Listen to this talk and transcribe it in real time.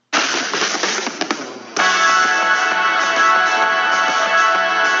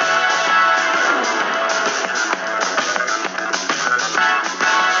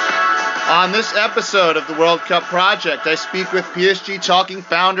On this episode of the World Cup Project, I speak with PSG Talking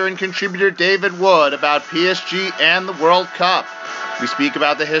founder and contributor David Wood about PSG and the World Cup. We speak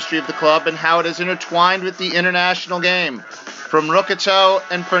about the history of the club and how it is intertwined with the international game. From Rocateau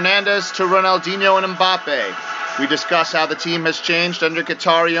and Fernandes to Ronaldinho and Mbappe, we discuss how the team has changed under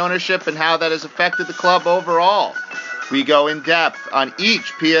Qatari ownership and how that has affected the club overall. We go in depth on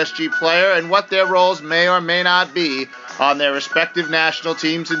each PSG player and what their roles may or may not be on their respective national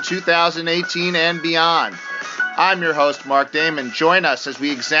teams in 2018 and beyond. I'm your host, Mark Damon. Join us as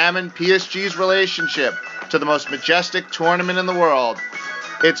we examine PSG's relationship to the most majestic tournament in the world.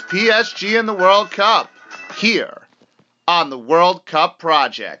 It's PSG and the World Cup, here on the World Cup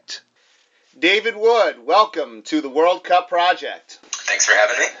Project. David Wood, welcome to the World Cup Project. Thanks for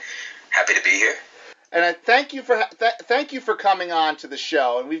having me. Happy to be here. And I thank you for coming on to the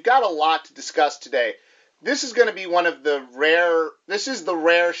show. And we've got a lot to discuss today. This is going to be the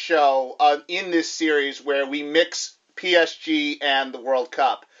rare show in this series where we mix PSG and the World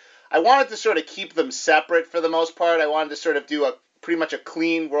Cup. I wanted to sort of keep them separate for the most part. I wanted to sort of do pretty much a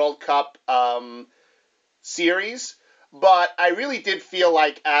clean World Cup series. But I really did feel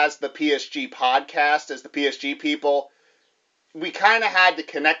like as the PSG podcast, as the PSG people, we kind of had to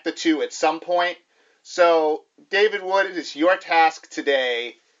connect the two at some point. So, David Wood, it is your task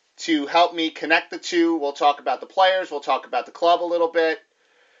today to help me connect the two. We'll talk about the players, we'll talk about the club a little bit,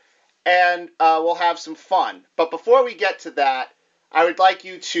 and we'll have some fun. But before we get to that, I would like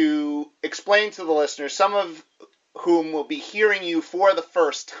you to explain to the listeners, some of whom will be hearing you for the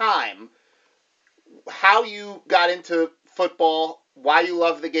first time, how you got into football, why you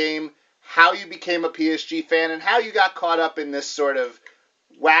love the game, how you became a PSG fan, and how you got caught up in this sort of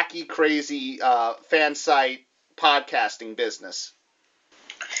wacky, crazy fan site podcasting business.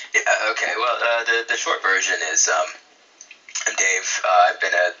 Yeah, okay. Well, the short version is I'm Dave. I've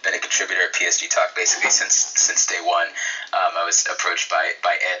been a contributor at PSG Talk basically since day one. I was approached by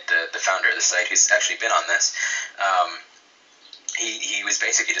Ed, the founder of the site, who's actually been on this. He was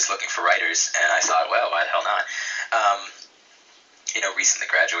basically just looking for writers, and I thought, well, why the hell not? Recently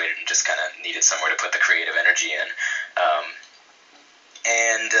graduated and just kind of needed somewhere to put the creative energy in.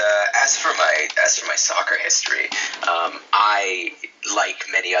 And as for my soccer history, I, like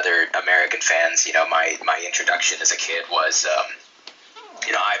many other American fans, my introduction as a kid was,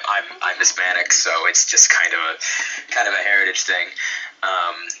 I'm Hispanic, so it's just kind of a heritage thing.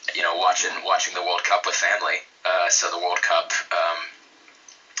 Watching the World Cup with family. So the World Cup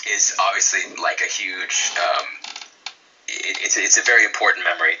is obviously like a huge. It's a very important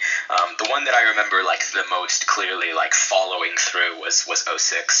memory. The one that I remember like the most clearly like following through was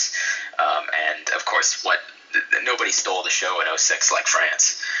 06. And of course nobody stole the show in 06 like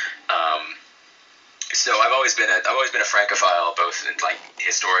France. So I've always been a Francophile, both in, like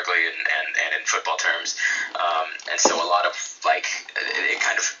historically and in football terms. And so a lot of it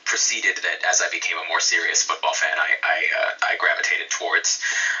kind of preceded that as I became a more serious football fan, I gravitated towards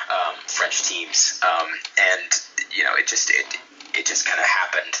French teams. And it just kind of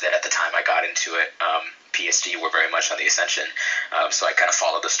happened that at the time I got into it, PSG were very much on the ascension. So I kind of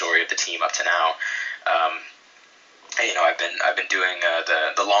followed the story of the team up to now. I've been doing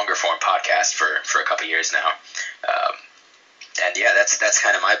the longer form podcast for a couple years now, and yeah, that's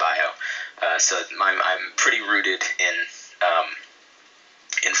kind of my bio. So I'm pretty rooted in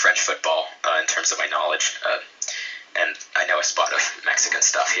French football in terms of my knowledge, and I know a spot of Mexican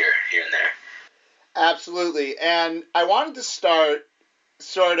stuff here and there. Absolutely, and I wanted to start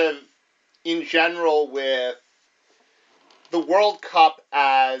sort of in general with the World Cup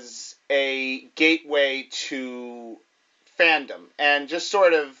as a gateway to fandom, and just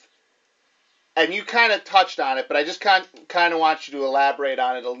sort of, and you kind of touched on it, but I just kind of want you to elaborate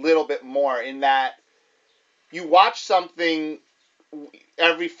on it a little bit more, in that you watch something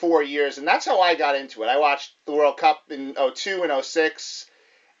every 4 years, and that's how I got into it. I watched the World Cup in 2002 and 2006,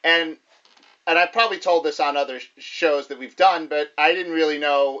 and I probably told this on other shows that we've done, but I didn't really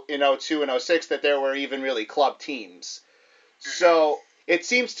know in 2002 and 2006 that there were even really club teams. So it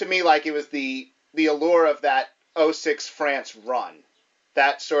seems to me like it was the allure of that 2006 France run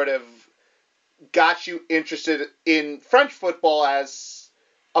that sort of got you interested in French football as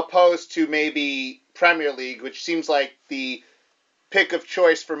opposed to maybe Premier League, which seems like the pick of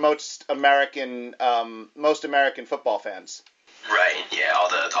choice for most American football fans. Right, yeah, all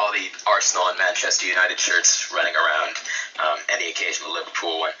the Arsenal and Manchester United shirts running around, and the occasional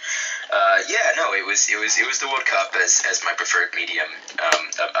Liverpool one. It was the World Cup as my preferred medium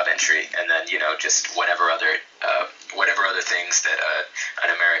of entry, and then just whatever other things that an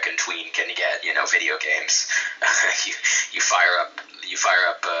American tween can get, video games. you fire up you fire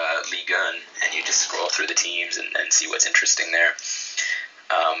up Ligue 1 and you just scroll through the teams and see what's interesting there.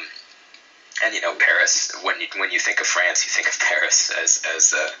 And Paris. When you think of France, you think of Paris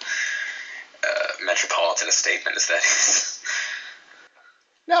as metropolitan a statement as that is.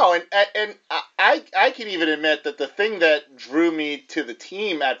 No, and I can even admit that the thing that drew me to the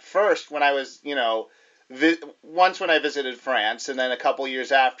team at first, when I was once when I visited France, and then a couple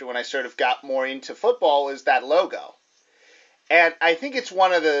years after when I sort of got more into football, is that logo. And I think it's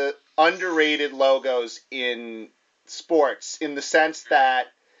one of the underrated logos in sports, in the sense that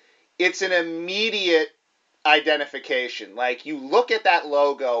it's an immediate identification. Like, you look at that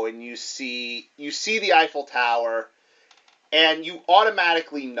logo and you see the Eiffel Tower, and you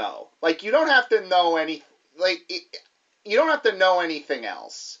automatically know. Like, you don't have to know you don't have to know anything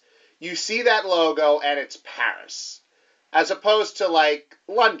else. You see that logo and it's Paris. As opposed to, like,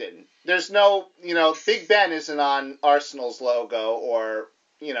 London. There's no, Big Ben isn't on Arsenal's logo or,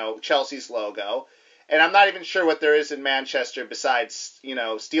 Chelsea's logo. And I'm not even sure what there is in Manchester besides,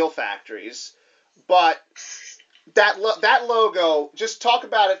 steel factories. But that logo, just talk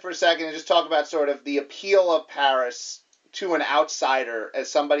about it for a second and just talk about sort of the appeal of Paris to an outsider as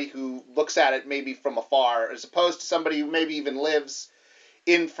somebody who looks at it maybe from afar, as opposed to somebody who maybe even lives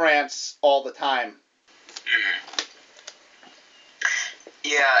in France all the time. Mm-hmm.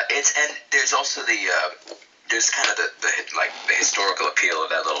 Yeah, and there's also there's kind of the historical appeal of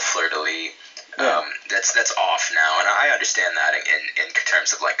that little fleur-de-lis. Yeah. That's off now, and I understand that in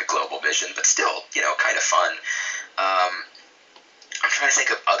terms of like a global vision, but still, kind of fun. I'm trying to think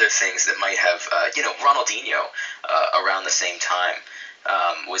of other things that might have, Ronaldinho around the same time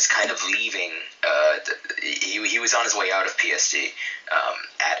was kind of leaving. He was on his way out of PSG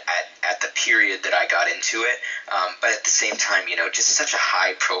at the period that I got into it, but at the same time, just such a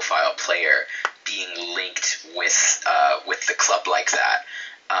high profile player being linked with the club like that.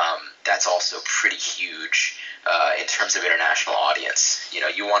 That's also pretty huge in terms of international audience.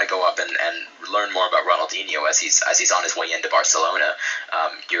 You want to go up and learn more about Ronaldinho as he's on his way into Barcelona.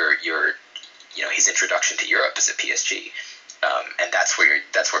 His introduction to Europe is at PSG, and that's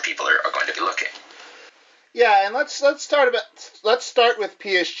where people are going to be looking. Yeah, and let's start with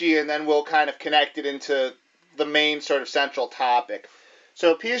PSG, and then we'll kind of connect it into the main sort of central topic.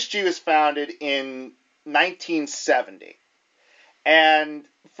 So PSG was founded in 1970. And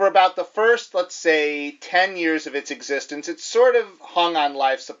for about the first, let's say, 10 years of its existence, it sort of hung on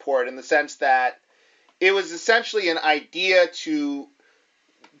life support in the sense that it was essentially an idea to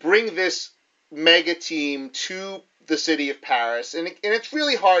bring this mega team to the city of Paris. And it's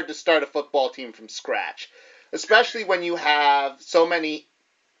really hard to start a football team from scratch, especially when you have so many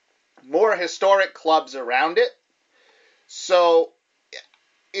more historic clubs around it. So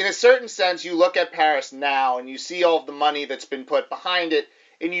in a certain sense, you look at Paris now and you see all of the money that's been put behind it,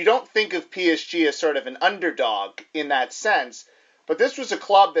 and you don't think of PSG as sort of an underdog in that sense. But this was a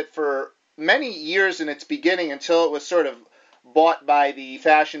club that for many years in its beginning, until it was sort of bought by the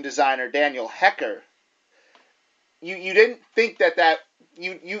fashion designer Daniel Hecker, you didn't think that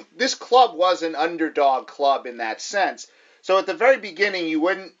this club was an underdog club in that sense. So at the very beginning, you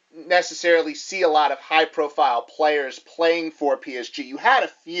wouldn't necessarily see a lot of high-profile players playing for PSG. You had a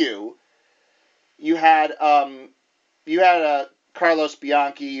few. You had Carlos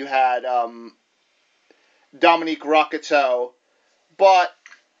Bianchi. You had Dominique Rocheteau. But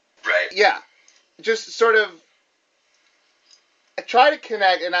right, yeah, just sort of I try to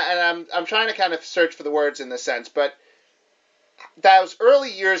connect, and I'm trying to kind of search for the words in this sense. But those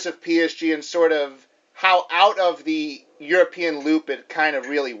early years of PSG and sort of how out of the European loop it kind of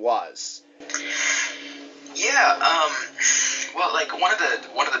really was. Yeah, well, like one of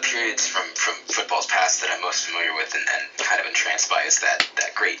the periods from football's past that I'm most familiar with and kind of entranced by is that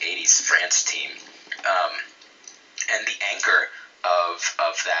great '80s France team, and the anchor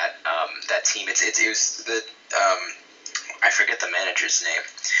of that team. It was the I forget the manager's name.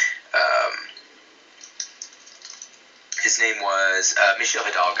 His name was Michel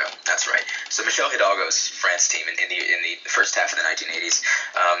Hidalgo. That's right. So Michel Hidalgo's France team in the first half of the 1980s,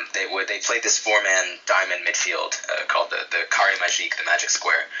 they played this four-man diamond midfield called the Carré Magique, the Magic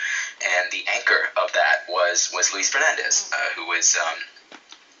Square, and the anchor of that was Luis Fernandez, who was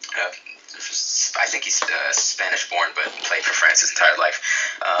I think he's Spanish-born, but played for France his entire life.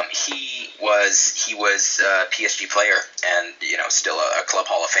 He was a PSG player, and still a Club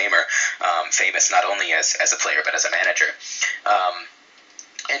Hall of Famer, famous not only as a player but as a manager.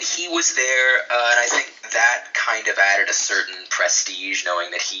 and he was there, and I think that kind of added a certain prestige,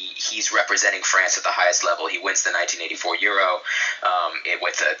 knowing that he's representing France at the highest level. He wins the 1984 Euro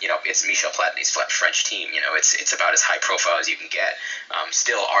it's Michel Platini's French team. It's about as high profile as you can get.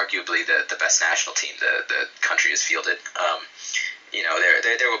 Still, arguably the best national team the country has fielded.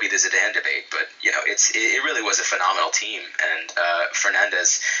 There will be the Zidane debate, but it really was a phenomenal team, and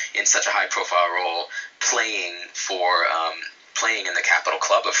Fernandez in such a high profile role, playing in the capital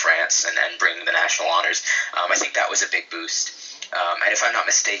club of France and bringing the national honors. I think that was a big boost. And if I'm not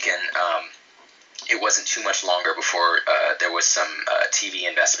mistaken, it wasn't too much longer before there was some TV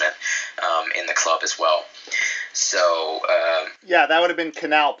investment in the club as well. So yeah, that would have been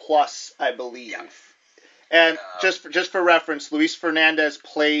Canal Plus, I believe. Yeah. And just for reference, Luis Fernandez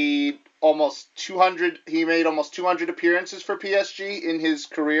played almost 200. He made almost 200 appearances for PSG in his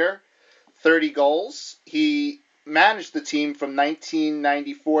career, 30 goals. He managed the team from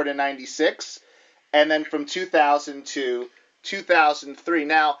 1994 to 96, and then from 2000 to 2003.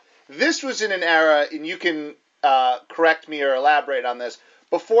 Now, this was in an era, and you can correct me or elaborate on this,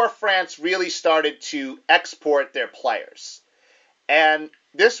 before France really started to export their players. And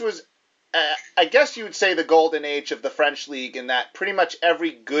this was, I guess you would say, the golden age of the French league, in that pretty much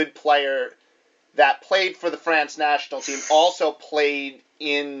every good player that played for the France national team also played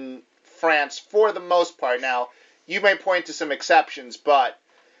in France for the most part. Now, you may point to some exceptions, but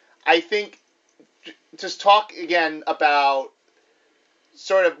I think just talk again about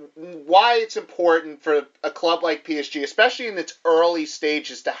sort of why it's important for a club like PSG, especially in its early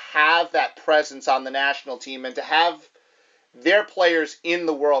stages, to have that presence on the national team and to have their players in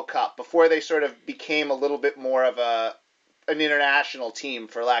the World Cup before they sort of became a little bit more of an international team,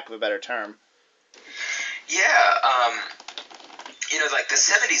 for lack of a better term. Yeah, like the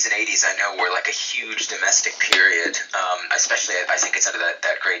 70s and 80s, I know, were like a huge domestic period, especially I think it's under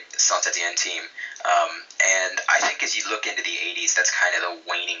that great Saint-Étienne team. And I think as you look into the 80s, that's kind of the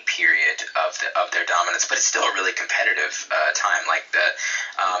waning period of their dominance, but it's still a really competitive time. Like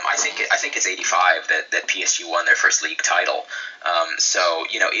I think it's 85 that PSG won their first league title. So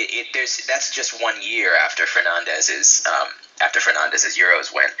that's just 1 year after Fernandez's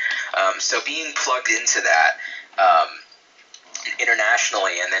Euros win. So being plugged into that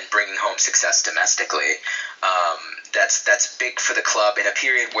internationally and then bringing home success domestically, that's big for the club in a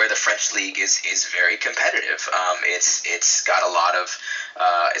period where the French league is very competitive. It's got a lot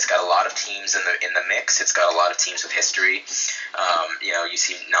of teams in the mix. It's got a lot of teams with history. You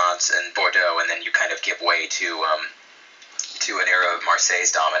see Nantes and Bordeaux, and then you kind of give way to an era of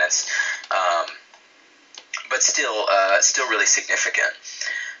Marseille's dominance. But still really significant.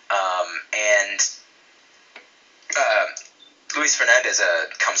 Luis Fernandez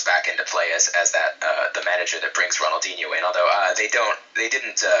comes back into play as that the manager that brings Ronaldinho in. Although they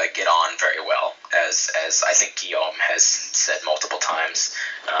didn't get on very well, as I think Guillaume has said multiple times.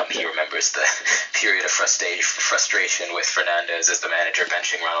 He remembers the period of frustration with Fernandez as the manager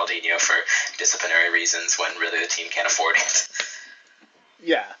benching Ronaldinho for disciplinary reasons when really the team can't afford it.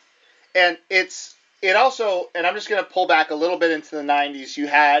 Yeah, and it also, and I'm just going to pull back a little bit into the 90s. You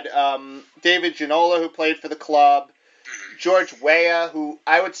had David Ginola, who played for the club. George Weah, who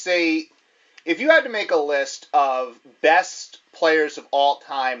I would say, if you had to make a list of best players of all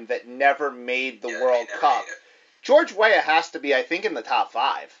time that never made the World Cup, George Weah has to be, I think, in the top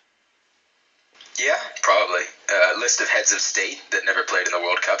 5. Yeah, probably. List of heads of state that never played in the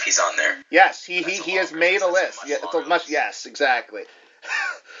World Cup, he's on there. Yes, he has made a list. Yes, exactly.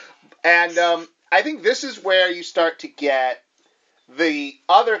 And I think this is where you start to get the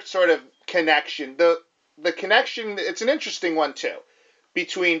other sort of connection. The connection, it's an interesting one too,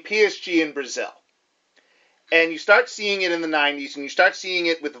 between PSG and Brazil. And you start seeing it in the 90s, and you start seeing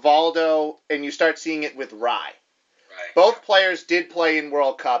it with Valdo, and you start seeing it with Rai. Right. Both players did play in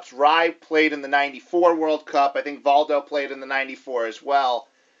World Cups. Rai played in the 94 World Cup. I think Valdo played in the 94 as well.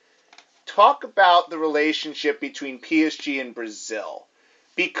 Talk about the relationship between PSG and Brazil,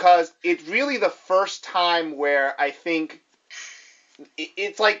 because it's really the first time where I think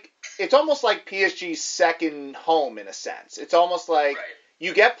it's almost like PSG's second home in a sense. It's almost like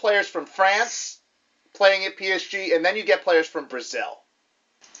you get players from France playing at PSG, and then you get players from Brazil.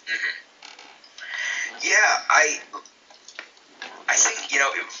 Mm-hmm. Yeah, I think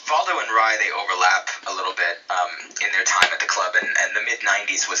Valdo and Rai, they overlap a little bit in their time at the club, and the mid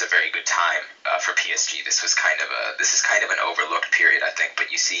 '90s was a very good time for PSG. This is kind of an overlooked period, I think.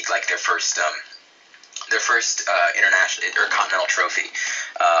 But you see, like their first international or continental trophy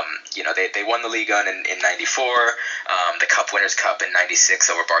They won the Liga in 94. The Cup Winners' Cup in 96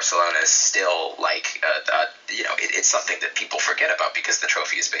 over Barcelona is still it's something that people forget about because the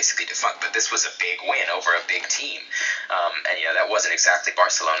trophy is basically defunct. But this was a big win over a big team, and that wasn't exactly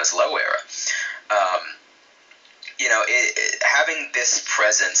Barcelona's low era. Having this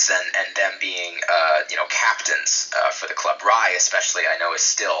presence and them being captains for the club, Rai especially, I know is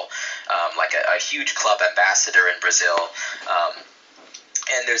still a huge club ambassador in Brazil.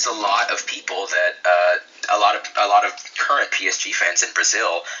 And there's a lot of people that a lot of current PSG fans in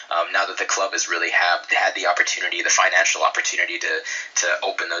Brazil, now that the club has really had the opportunity, the financial opportunity to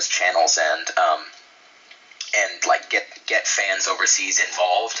open those channels and get fans overseas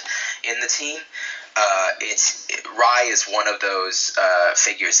involved in the team. Rai is one of those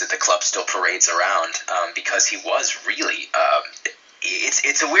figures that the club still parades around because he was really.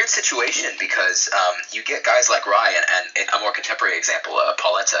 It's a weird situation because you get guys like Rai and a more contemporary example,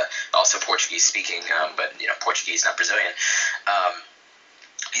 Pauleta, also Portuguese speaking, but Portuguese, not Brazilian.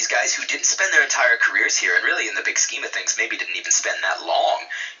 These guys who didn't spend their entire careers here, and really in the big scheme of things maybe didn't even spend that long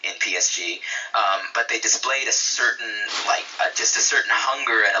in PSG, but they displayed a certain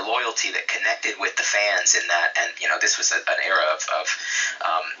hunger and a loyalty that connected with the fans in that. And this was an era of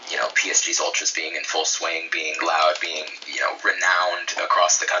PSG's ultras being in full swing, being loud, being renowned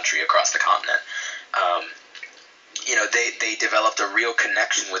across the country, across the continent. They developed a real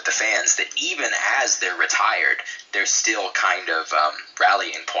connection with the fans that even as they're retired, they're still kind of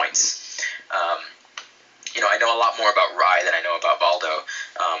rallying points. I know a lot more about Rai than I know about Valdo,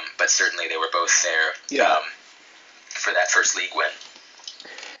 but certainly they were both there for that first league win.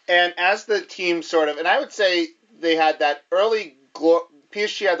 And as the team and I would say they had that early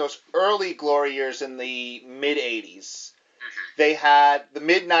PSG had those early glory years in the mid-'80s. They had the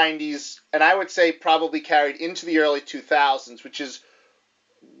mid-'90s, and I would say probably carried into the early 2000s, which is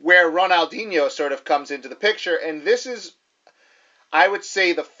where Ronaldinho sort of comes into the picture. And this is, I would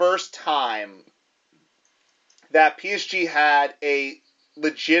say, the first time that PSG had a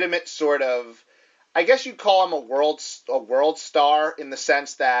legitimate sort of, I guess you'd call him a world star, in the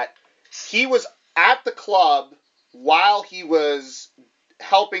sense that he was at the club while he was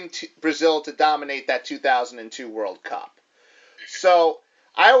helping Brazil to dominate that 2002 World Cup. So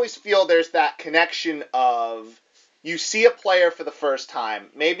I always feel there's that connection of, you see a player for the first time,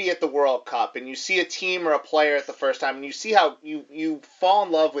 maybe at the World Cup, and you see a team or a player at the first time, and you see how you fall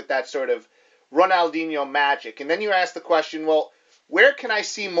in love with that sort of Ronaldinho magic. And then you ask the question, well, where can I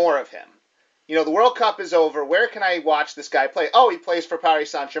see more of him? The World Cup is over. Where can I watch this guy play? Oh, he plays for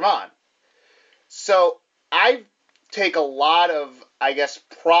Paris Saint-Germain. So I take a lot of, I guess,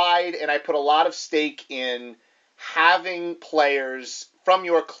 pride, and I put a lot of stake in having players from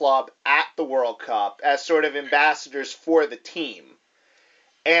your club at the World Cup as sort of ambassadors for the team,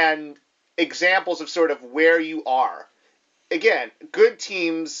 and examples of sort of where you are. Again, good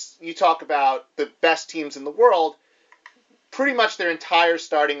teams, you talk about the best teams in the world, pretty much their entire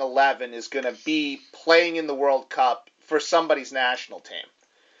starting 11 is going to be playing in the World Cup for somebody's national team.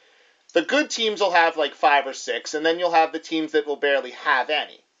 The good teams will have like 5 or 6, and then you'll have the teams that will barely have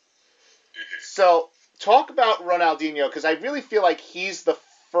any. So talk about Ronaldinho, because I really feel like he's the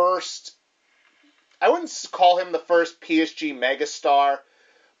first, I wouldn't call him the first PSG megastar,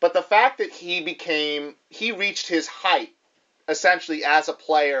 but the fact that he reached his height essentially as a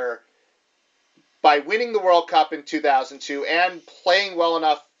player by winning the World Cup in 2002 and playing well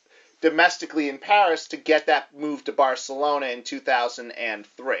enough domestically in Paris to get that move to Barcelona in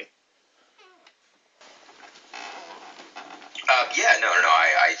 2003.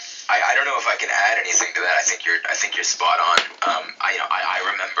 I don't know if I can add anything to that. I think you're spot on. I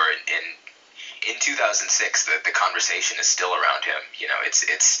remember in 2006 the conversation is still around him.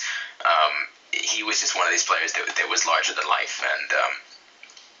 He was just one of these players that was larger than life, and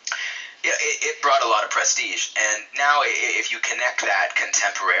it brought a lot of prestige. And now if you connect that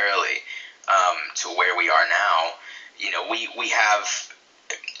contemporarily to where we are now,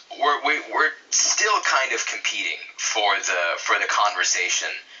 we're still kind of competing for the conversation.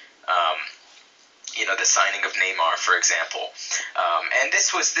 The signing of Neymar, for example, and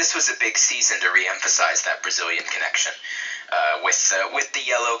this was a big season to reemphasize that Brazilian connection with the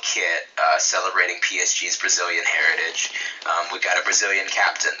yellow kit, celebrating PSG's Brazilian heritage. We got a Brazilian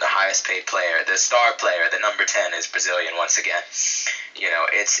captain, the highest paid player, the star player, the number 10 is Brazilian once again.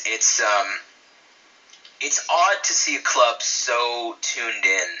 It's odd to see a club so tuned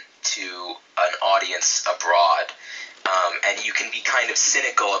in to an audience abroad. And you can be kind of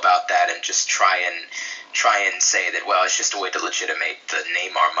cynical about that and just try and say that, well, it's just a way to legitimate the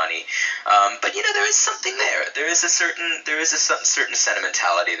Neymar money. But there is something there. There is a certain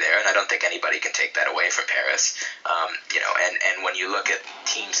sentimentality there, and I don't think anybody can take that away from Paris. And when you look at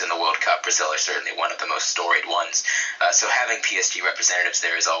teams in the World Cup, Brazil are certainly one of the most storied ones. So having PSG representatives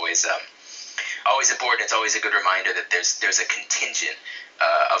there is always important. It's always a good reminder that there's a contingent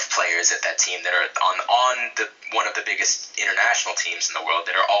of players at that team that are on one of the biggest international teams in the world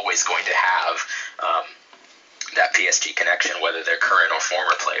that are always going to have that PSG connection, whether they're current or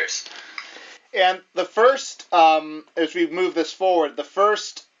former players. And the first, as we move this forward, the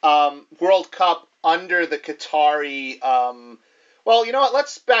first World Cup under the Qatari, well, you know what,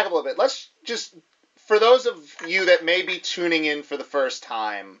 let's back up a little bit. Let's just, for those of you that may be tuning in for the first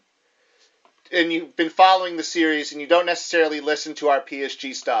time, and you've been following the series and you don't necessarily listen to our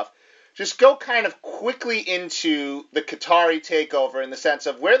PSG stuff, just go kind of quickly into the Qatari takeover in the sense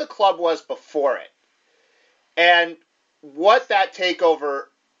of where the club was before it and what that takeover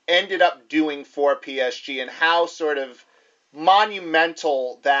ended up doing for PSG and how sort of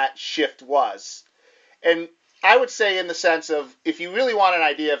monumental that shift was. And I would say in the sense of, if you really want an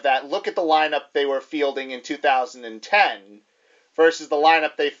idea of that, look at the lineup they were fielding in 2010 versus the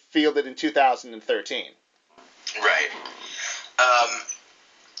lineup they fielded in 2013. Right.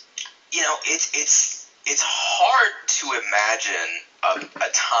 It's hard to imagine a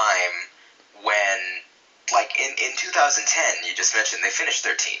time when, like in 2010, you just mentioned they finished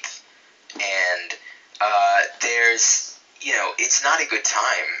 13th, and it's not a good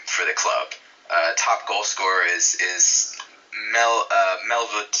time for the club. Top goal scorer is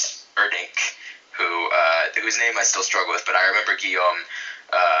Melvut Erdink, whose name I still struggle with, but I remember Guillaume.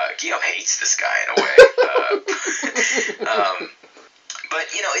 Guillaume hates this guy in a way. But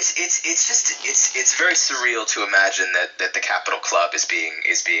it's very surreal to imagine that the Capital Club is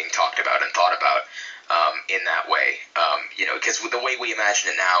being talked about and thought about in that way. Because the way we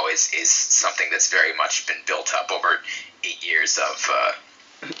imagine it now is something that's very much been built up over 8 years of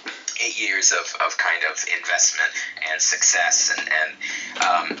kind of investment and success,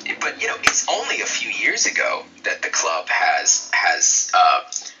 but it's only a few years ago that the club has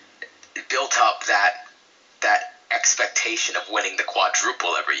built up that expectation of winning the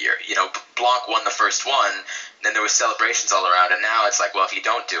quadruple every year. Blanc won the first one, then there was celebrations all around, and now it's like, well, if you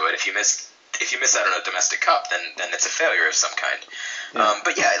don't do it, if you miss out on a domestic cup, then it's a failure of some kind. Yeah.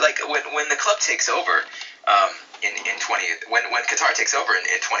 But yeah, like when the club takes over. When Qatar takes over in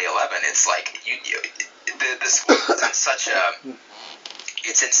 2011, it's like the squad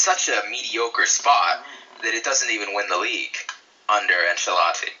is in such a mediocre spot that it doesn't even win the league under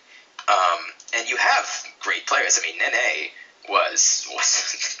Ancelotti. And you have great players. I mean, Nene was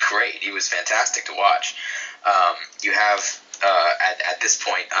great. He was fantastic to watch. You have at this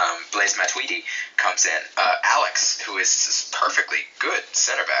point Blaise Matuidi comes in. Alex, who is perfectly good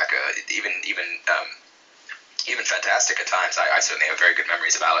center back, even fantastic at times. I certainly have very good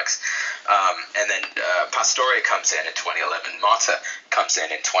memories of Alex. And then Pastore comes in 2011. Mata comes in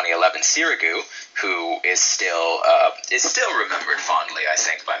 2011. Sirigu, who is still remembered fondly, I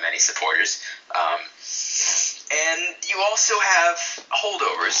think, by many supporters. And you also have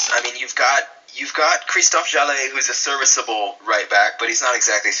holdovers. I mean, you've got Christophe Jallet, who's a serviceable right back, but he's not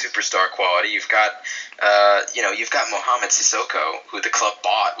exactly superstar quality. You've got Mohamed Sissoko, who the club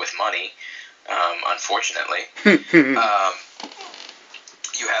bought with money. Unfortunately.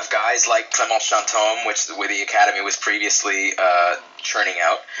 You have guys like Clément Chantôme, where the academy was previously churning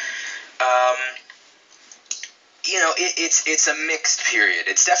out. It's a mixed period.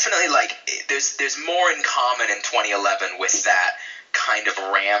 It's definitely like there's more in common in 2011 with that kind of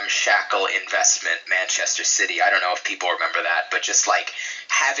ramshackle investment Manchester City. I don't know if people remember that, but just like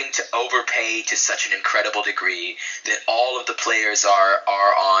having to overpay to such an incredible degree that all of the players are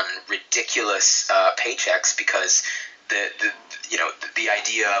on ridiculous paychecks because the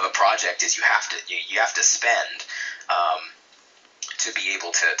idea of a project is you have to spend to be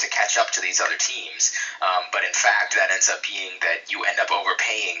able to catch up to these other teams. But in fact, that ends up being that you end up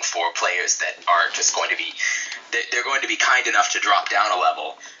overpaying for players that are just going to be – they're going to be kind enough to drop down a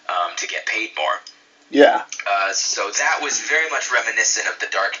level to get paid more. Yeah. So that was very much reminiscent of the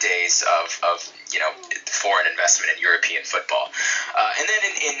dark days of foreign investment in European football. And then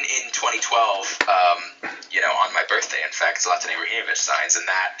in 2012, on my birthday, in fact, Zlatan Ibrahimovic signs, and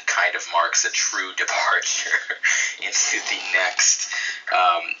that kind of marks a true departure into the next.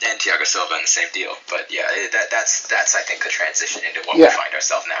 And Thiago Silva in the same deal. But yeah, that's I think the transition into what we find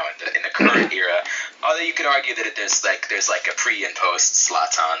ourselves now in the current era. Although you could argue that there's like a pre and post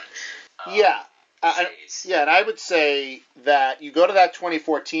Zlatan. And I would say that you go to that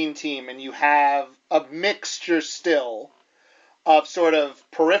 2014 team and you have a mixture still of sort of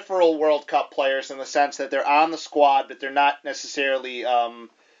peripheral World Cup players in the sense that they're on the squad, but they're not necessarily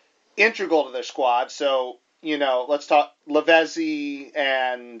integral to their squad. So, let's talk Lavezzi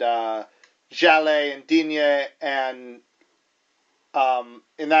and Jallet and Digne and,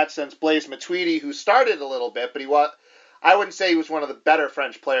 in that sense, Blaise Matuidi, who started a little bit, but I wouldn't say he was one of the better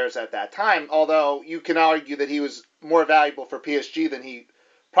French players at that time, although you can argue that he was more valuable for PSG than he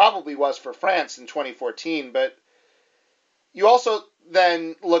probably was for France in 2014. But you also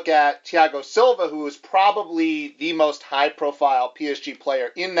then look at Thiago Silva, who was probably the most high-profile PSG player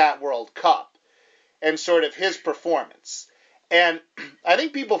in that World Cup, and sort of his performance. And I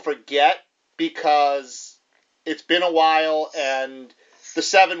think people forget because it's been a while and the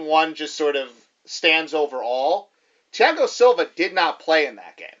 7-1 just sort of stands over all. Thiago Silva did not play in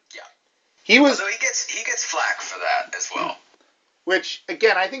that game. Yeah. Although he gets flack for that as well. Which,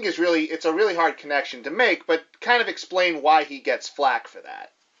 again, I think it's a really hard connection to make, but kind of explain why he gets flack for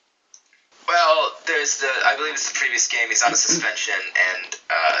that. Well, I believe it's the previous game, he's on a suspension, and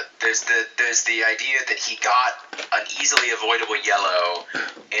there's the idea that he got an easily avoidable yellow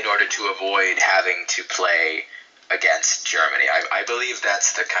in order to avoid having to play against Germany. I believe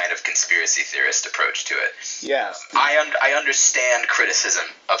that's the kind of conspiracy theorist approach to it. Yes. I understand criticism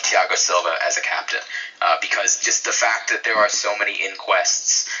of Thiago Silva as a captain because just the fact that there are so many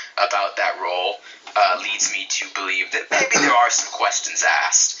inquests about that role leads me to believe that maybe there are some questions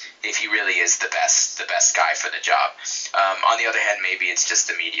asked if he really is the best guy for the job. On the other hand, maybe it's just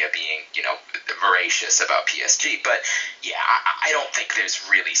the media being, voracious about PSG. But yeah, I don't think there's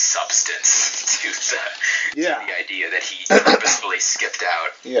really substance to the idea that he purposefully skipped out.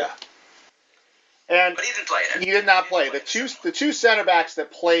 Yeah. But he didn't play in it. He did not play. The two center backs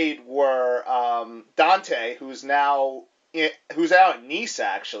that played were Dante, who's now at Nice,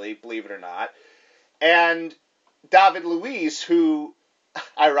 actually, believe it or not, and David Luiz, who,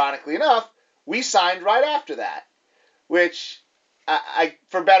 ironically enough, we signed right after that, which I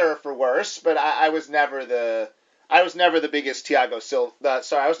for better or for worse, but I was never the biggest Thiago Silva.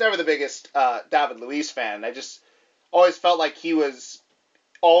 I was never the biggest David Luiz fan. I just always felt like he was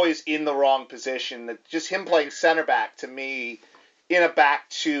always in the wrong position. That just him playing center back to me in a back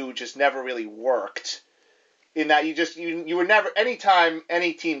two just never really worked. In that you were never, anytime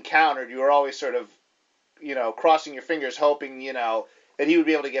any team countered, you were always sort of, crossing your fingers hoping, that he would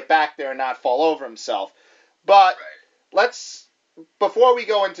be able to get back there and not fall over himself. But before we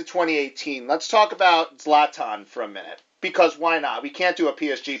go into 2018, let's talk about Zlatan for a minute. Because why not? We can't do a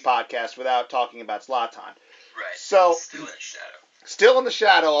PSG podcast without talking about Zlatan. Right. So, still in the shadow. Still in the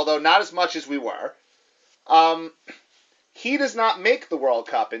shadow, although not as much as we were. He does not make the World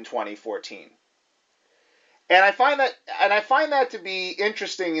Cup in 2014. And I find that to be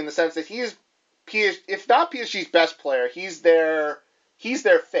interesting in the sense that he is, if not PSG's best player, he's their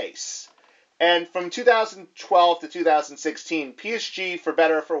face. And from 2012 to 2016, PSG, for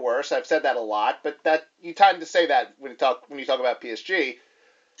better or for worse, I've said that a lot, but that you tend to say that when you talk about PSG.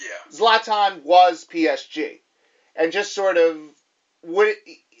 Yeah. Zlatan was PSG, and just sort of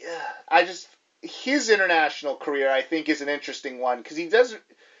his international career, I think, is an interesting one because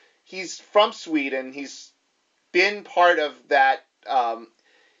he's from Sweden. He's been part of that.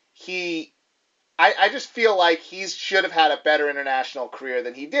 I just feel like he should have had a better international career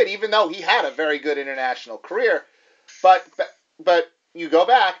than he did, even though he had a very good international career. But you go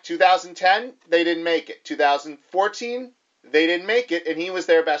back, 2010, they didn't make it. 2014, they didn't make it, and he was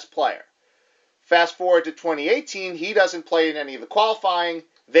their best player. Fast forward to 2018, he doesn't play in any of the qualifying.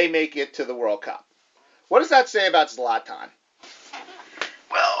 They make it to the World Cup. What does that say about Zlatan?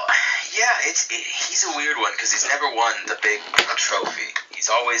 Well, yeah, he's a weird one because he's never won the big trophy. He's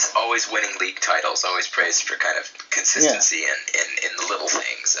always winning league titles, always praised for kind of consistency in the little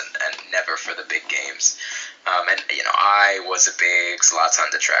things and never for the big games. I was a big Zlatan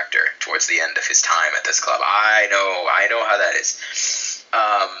detractor towards the end of his time at this club. I know how that is.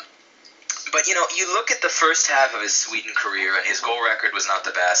 But you look at the first half of his Sweden career, and his goal record was not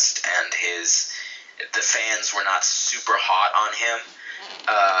the best, and the fans were not super hot on him.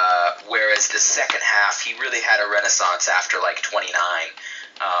 Whereas the second half, he really had a renaissance after like 29,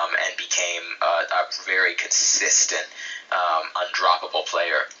 and became a very consistent, undroppable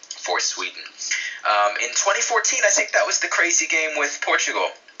player for Sweden. In 2014, I think that was the crazy game with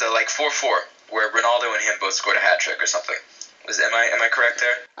Portugal, the like 4-4, where Ronaldo and him both scored a hat trick or something. Am I correct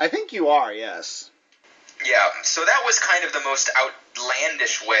there? I think you are, yes. Yeah, so that was kind of the most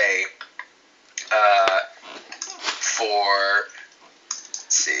outlandish way for,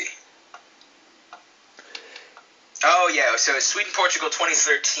 let's see. Oh yeah, so Sweden-Portugal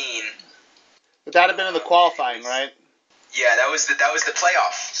 2013. But that had been in the qualifying, right? Yeah, that was the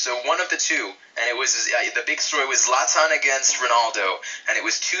playoff. So one of the two, and it was the big story was Zlatan against Ronaldo, and it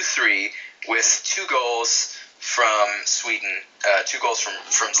was 2-3 with 2 goals from Sweden, 2 goals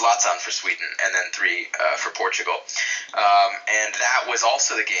from Zlatan for Sweden, and then 3 for Portugal. And that was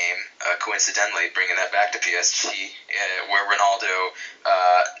also the game, coincidentally, bringing that back to PSG, where Ronaldo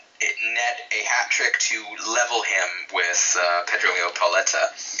net a hat trick to level him with Pedro Pauleta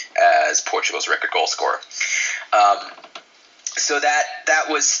as Portugal's record goal scorer. So that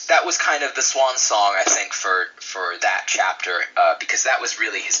was kind of the swan song, I think, for that chapter, because that was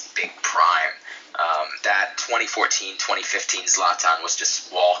really his big prime. That 2014-2015 Zlatan was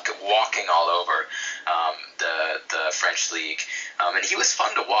just walking all over the French league, and he was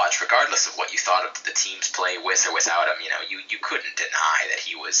fun to watch, regardless of what you thought of the team's play with or without him. You couldn't deny that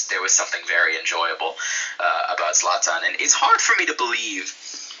there was something very enjoyable about Zlatan, and it's hard for me to believe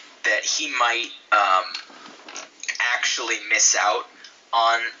that he might actually miss out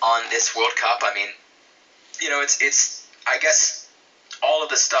on this World Cup. I mean, it's I guess all of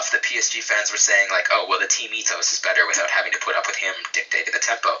the stuff that PSG fans were saying, like, oh, well, the team ethos is better without having to put up with him dictating the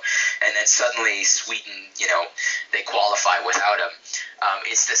tempo. And then suddenly Sweden, they qualify without him.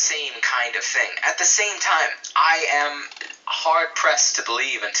 It's the same kind of thing. At the same time, I am hard-pressed to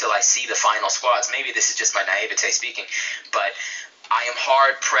believe until I see the final squads. Maybe this is just my naivete speaking, but I am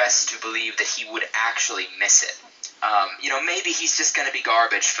hard-pressed to believe that he would actually miss it. Maybe he's just going to be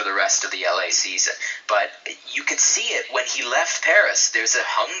garbage for the rest of the LA season. But you can see it when he left Paris. There's a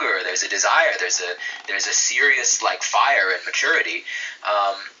hunger, there's a desire, there's a serious fire and maturity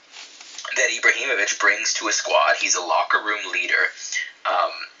that Ibrahimovic brings to a squad. He's a locker room leader.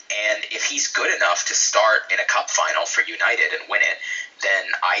 And if he's good enough to start in a cup final for United and win it,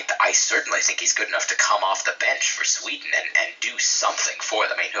 then I certainly think he's good enough to come off the bench for Sweden and do something for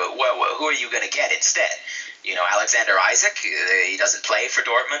them. I mean, who are you going to get instead? Alexander Isak, he doesn't play for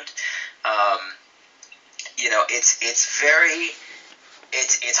Dortmund.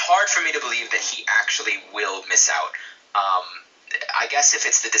 It's hard for me to believe that he actually will miss out. I guess if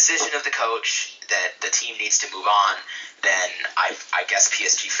it's the decision of the coach that the team needs to move on, then I guess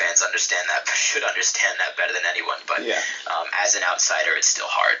PSG fans should understand that better than anyone. But yeah. As an outsider, it's still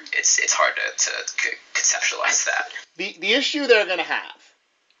hard. It's hard to conceptualize that. The issue they're going to have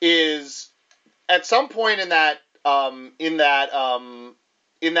is at some point in that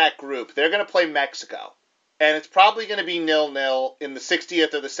group, they're going to play Mexico, and it's probably going to be 0-0 in the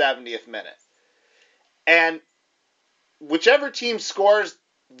 60th or the 70th minute, and whichever team scores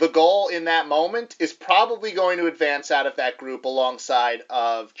the goal in that moment is probably going to advance out of that group alongside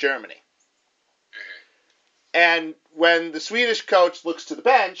of Germany. And when the Swedish coach looks to the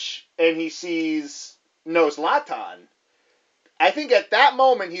bench and he sees no Zlatan, I think at that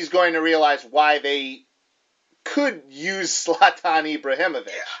moment he's going to realize why they could use Zlatan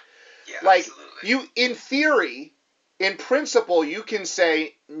Ibrahimovic. Yeah, absolutely. In theory, in principle, you can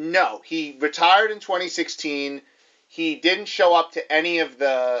say, no, he retired in 2016. He didn't show up to any of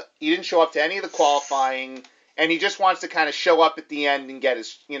the qualifying, and he just wants to kind of show up at the end and get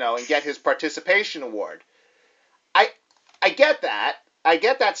his participation award. I get that. I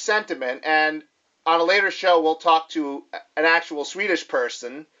get that sentiment, and on a later show we'll talk to an actual Swedish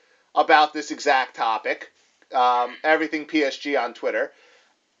person about this exact topic, everything PSG on Twitter,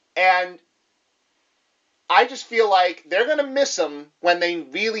 and I just feel like they're going to miss him when they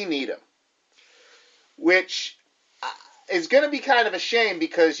really need him, which is going to be kind of a shame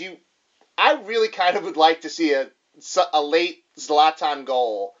because I really kind of would like to see a late Zlatan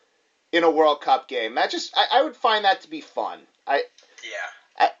goal in a World Cup game. I would find that to be fun.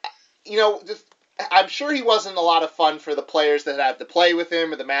 I'm sure he wasn't a lot of fun for the players that had to play with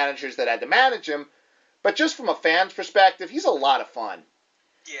him or the managers that had to manage him, but just from a fan's perspective, he's a lot of fun.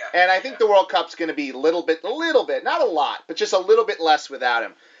 Yeah. And I think the World Cup's going to be a little bit, not a lot, but just a little bit less without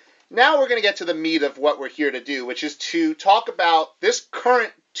him. Now we're going to get to the meat of what we're here to do, which is to talk about this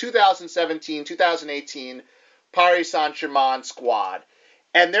current 2017-2018 Paris Saint-Germain squad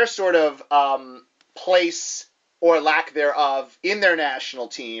and their sort of place or lack thereof in their national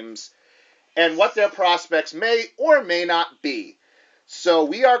teams. and what their prospects may or may not be. So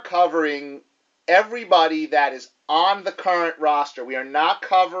we are covering everybody that is on the current roster. We are not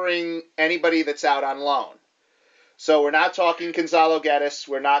covering anybody that's out on loan. So we're not talking Gonzalo Guedes.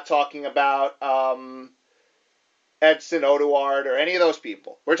 We're not talking about Edson Oduard or any of those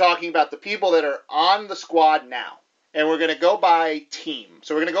people. We're talking about the people that are on the squad now. And we're going to go by team.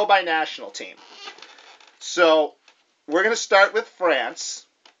 So we're going to go by national team. So we're going to start with France.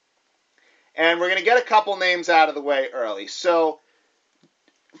 And we're going to get a couple names out of the way early. So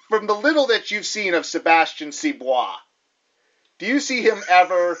from the little that you've seen of Sebastien Cibois, do you see him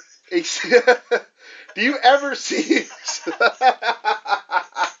ever... do you ever see...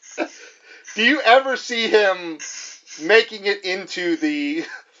 do you ever see him making it into the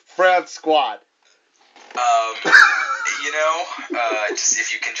France squad? Just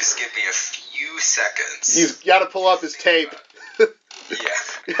if you can just give me a few seconds. You've got to pull up his tape. Yeah.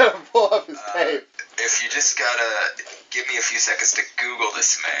 You got to pull up his tape. If you just gotta give me a few seconds to Google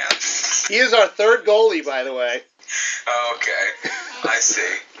this man. He is our third goalie, by the way. Okay, I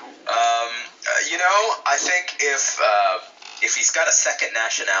see. I think if he's got a second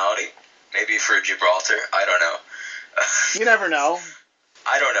nationality, maybe for Gibraltar, I don't know. You never know.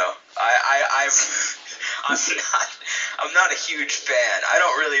 I don't know. I'm not a huge fan. I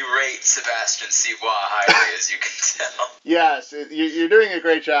don't really rate Sebastien Cibois highly, as you can tell. Yes, you're doing a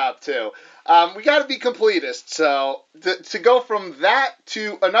great job too. We got to be completists. So to go from that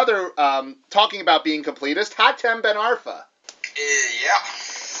to another, talking about being completist, Hatem Ben Arfa. Yeah.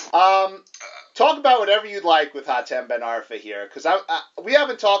 Talk about whatever you'd like with Hatem Ben Arfa here, because we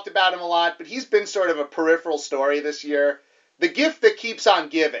haven't talked about him a lot, but he's been sort of a peripheral story this year. The gift that keeps on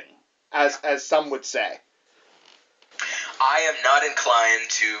giving, as some would say. I am not inclined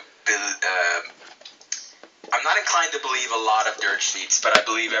to believe a lot of dirt sheets, but I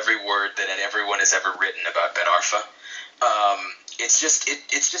believe every word that everyone has ever written about Ben Arfa. It's just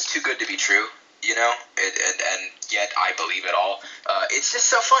too good to be true, and yet I believe it all. It's just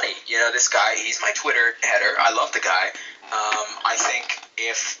so funny, this guy. He's my Twitter header. I love the guy. I think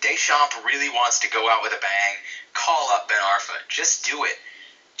if Deschamps really wants to go out with a bang, call up Ben Arfa. Just do it.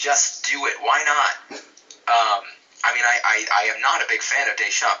 Why not? I am not a big fan of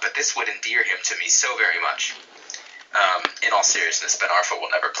Deschamps, but this would endear him to me so very much. In all seriousness, Ben Arfa will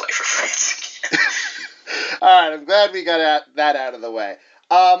never play for France again. All right, I'm glad we got that out of the way.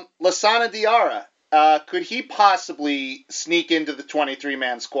 Lassana Diarra, could he possibly sneak into the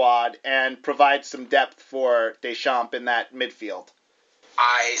 23-man squad and provide some depth for Deschamps in that midfield?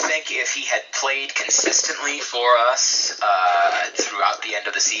 I think if he had played consistently for us throughout the end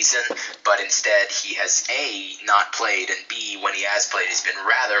of the season, but instead he has A, not played, and B, when he has played, he's been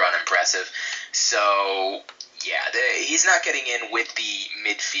rather unimpressive. So, yeah, he's not getting in with the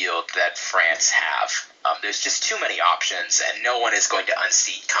midfield that France have. There's just too many options, and no one is going to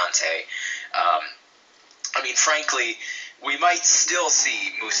unseat Kanté. Frankly, we might still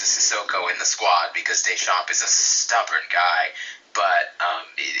see Moussa Sissoko in the squad because Deschamps is a stubborn guy. But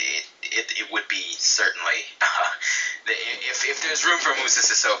it would be certainly if there's room for Moussa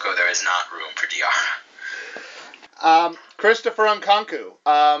Sissoko, there is not room for Diarra. Christopher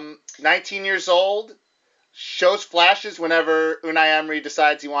Nkunku, 19 years old, shows flashes whenever Unai Emery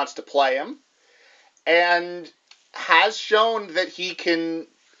decides he wants to play him, and has shown that he can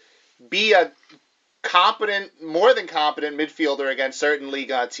be a more than competent midfielder against certain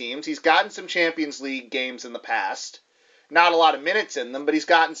Liga teams. He's gotten some Champions League games in the past. Not a lot of minutes in them, but he's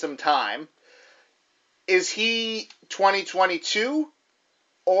gotten some time. Is he 2022,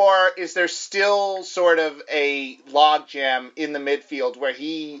 or is there still sort of a logjam in the midfield where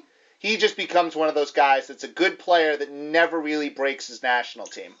he just becomes one of those guys that's a good player that never really breaks his national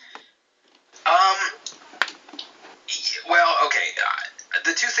team? Well, okay.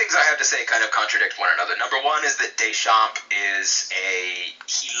 The two things I have to say kind of contradict one another. Number one is that Deschamps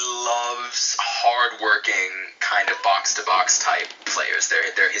he loves hard-working kind of box-to-box type players.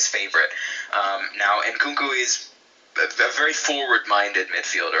 They're his favorite. Now, Nkunku is a very forward-minded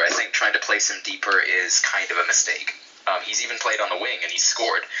midfielder. I think trying to place him deeper is kind of a mistake. He's even played on the wing, and he's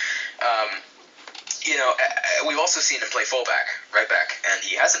scored. We've also seen him play fullback, right back, and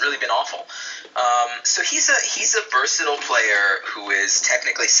he hasn't really been awful. So he's a versatile player who is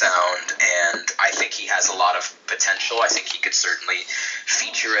technically sound, and I think he has a lot of potential. I think he could certainly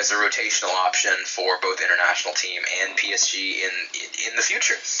feature as a rotational option for both international team and PSG in the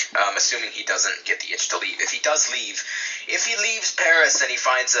future, assuming he doesn't get the itch to leave. If he does leave, if he leaves Paris and he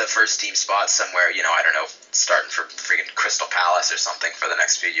finds a first team spot somewhere, I don't know, starting for freaking Crystal Palace or something for the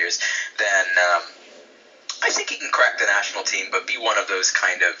next few years, then I think he can crack the national team, but be one of those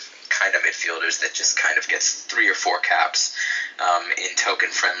kind of kind of midfielders that just kind of gets 3 or 4 caps in token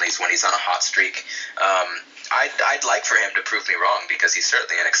friendlies when he's on a hot streak. I'd like for him to prove me wrong, because he's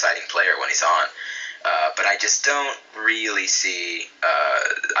certainly an exciting player when he's on. But I just don't really see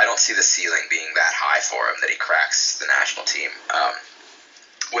I don't see the ceiling being that high for him that he cracks the national team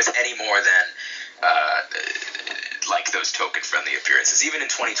with any more than like those token-friendly appearances, even in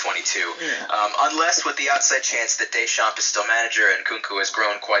 2022. Unless with the outside chance that Deschamps is still manager and Nkunku has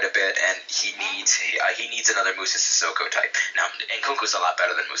grown quite a bit, and he needs another Moussa Sissoko type. Now, Nkunku's a lot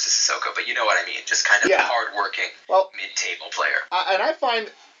better than Moussa Sissoko, but you know what I mean. Just kind of a hard-working, mid-table player. And I find,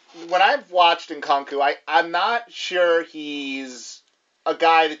 when I've watched Nkunku, I'm not sure he's a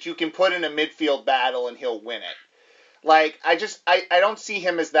guy that you can put in a midfield battle and he'll win it. Like, I don't see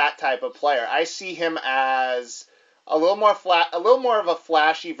him as that type of player. I see him as a little more of a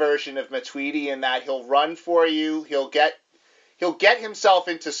flashy version of Matuidi, in that he'll run for you, he'll get himself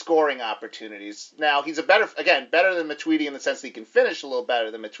into scoring opportunities. Now, he's better than Matuidi in the sense that he can finish a little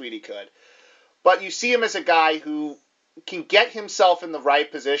better than Matuidi could. But you see him as a guy who can get himself in the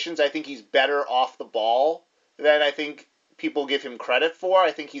right positions. I think he's better off the ball than I think people give him credit for.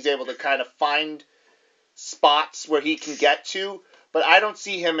 I think he's able to kind of find spots where he can get to, but I don't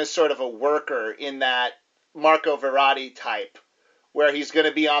see him as sort of a worker in that Marco Verratti type, where he's going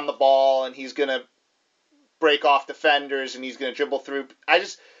to be on the ball and he's going to break off defenders and he's going to dribble through.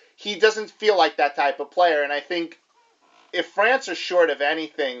 He doesn't feel like that type of player, and I think if France are short of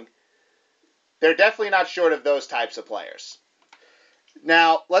anything, they're definitely not short of those types of players.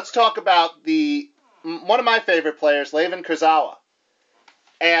 Now, let's talk about one of my favorite players, Layvin Kurzawa,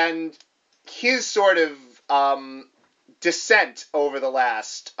 and his sort of descent over the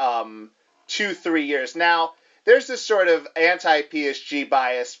last 2-3 years. Now, there's this sort of anti-PSG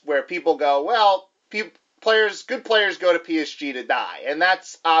bias where people go, well, good players go to PSG to die, and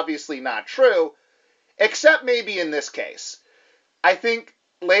that's obviously not true, except maybe in this case. I think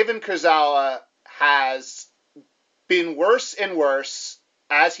Layvin Kurzawa has been worse and worse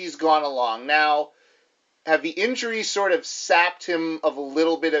as he's gone along. Now, have the injuries sort of sapped him of a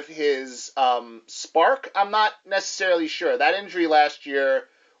little bit of his spark? I'm not necessarily sure. That injury last year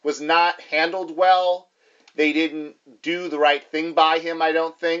was not handled well. They didn't do the right thing by him, I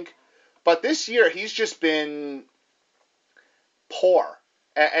don't think. But this year, he's just been poor.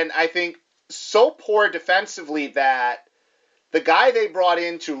 And I think so poor defensively that the guy they brought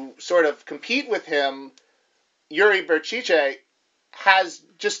in to sort of compete with him, Yuri Berchiche, has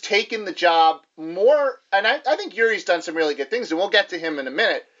just taken the job more, and I think Yuri's done some really good things, and we'll get to him in a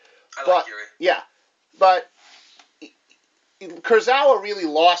minute. I like Yuri. Yeah, but Kurzawa really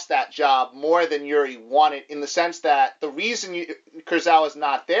lost that job more than Yuri wanted, in the sense that the reason Kurzawa's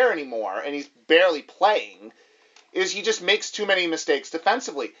not there anymore, and he's barely playing, is he just makes too many mistakes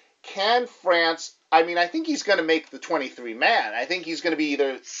defensively. Can France... I mean, I think he's going to make the 23-man. I think he's going to be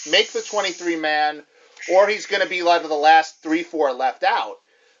either make the 23-man, or he's going to be one of the last 3-4 left out.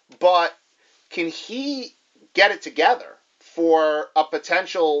 But can he get it together for a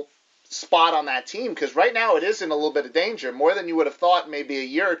potential spot on that team? Because right now it is in a little bit of danger, more than you would have thought maybe a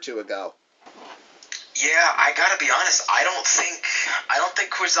year or two ago. Yeah, I gotta be honest. I don't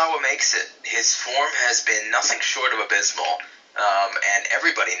think Kurzawa makes it. His form has been nothing short of abysmal, and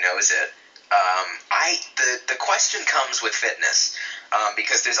everybody knows it. The question comes with fitness,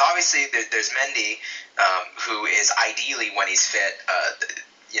 because there's obviously there's Mendy, who is ideally, when he's fit,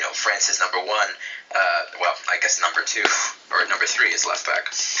 France's number 1. Well, I guess number 2 or number 3 is left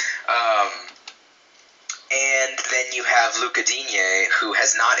back. And then you have Luca Digne, who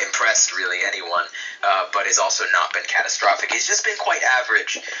has not impressed really anyone, but has also not been catastrophic. He's just been quite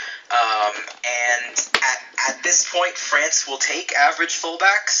average. And at this point, France will take average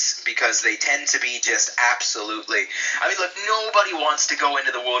fullbacks, because they tend to be just absolutely... I mean, look, nobody wants to go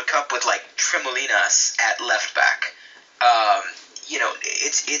into the World Cup with, like, Tremolinas at left back.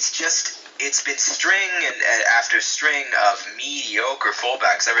 It's been string and after string of mediocre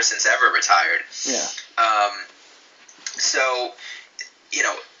fullbacks ever since Ever retired. Yeah.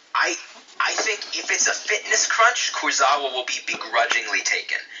 I think if it's a fitness crunch, Kurzawa will be begrudgingly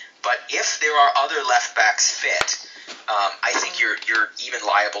taken. But if there are other left backs fit, I think you're even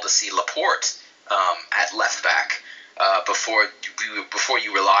liable to see Laporte at left back before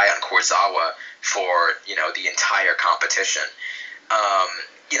you rely on Kurzawa for the entire competition.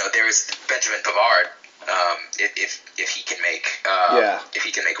 There is Benjamin Pavard. If he can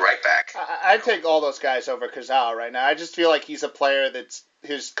make right back, I'd take all those guys over Kurzawa right now. I just feel like he's a player that's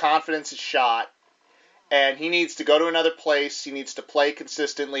his confidence is shot, and he needs to go to another place. He needs to play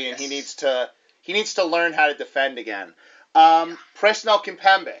consistently, and yes. he needs to learn how to defend again. Presnel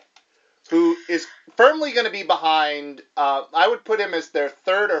Kimpembe, who is firmly going to be behind. I would put him as their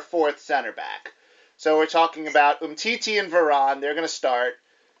third or fourth center back. So we're talking about Umtiti and Varane. They're going to start.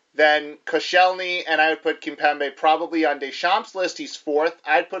 Then Koscielny, and I would put Kimpembe probably on Deschamps' list. He's fourth.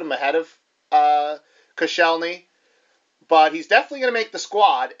 I'd put him ahead of Koscielny. But he's definitely going to make the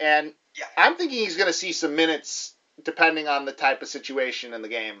squad. And I'm thinking he's going to see some minutes depending on the type of situation in the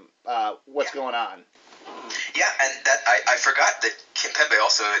game, what's going on. Yeah, and that I forgot that Kimpembe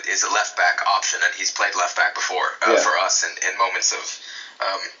also is a left-back option, and he's played left-back before for us in moments of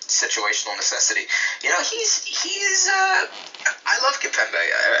situational necessity. You know, he's I love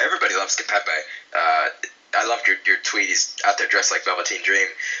Kimpembe. Everybody loves Kimpembe. I loved your tweet. He's out there dressed like Velveteen Dream.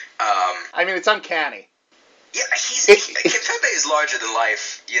 I mean, it's uncanny. Yeah, Kimpembe is larger than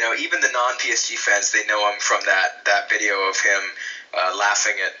life. You know, even the non-PSG fans, they know him from that video of him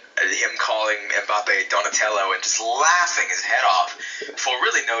laughing at him calling Mbappe Donatello and just laughing his head off for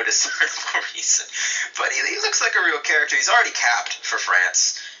really no discernible reason. But he looks like a real character. He's already capped for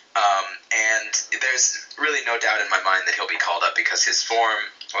France, and there's really no doubt in my mind that he'll be called up because his form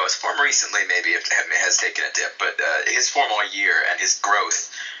recently maybe has taken a dip, but his form all year and his growth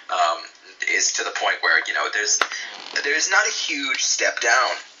is to the point where, you know, there's not a huge step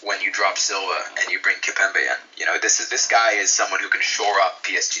down when you drop Silva and you bring Kimpembe in. You know, this guy is someone who can shore up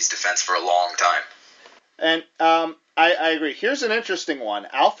PSG's defense for a long time. And I agree. Here's an interesting one.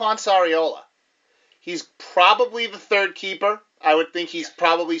 Alphonse Areola. He's probably the third keeper. I would think he's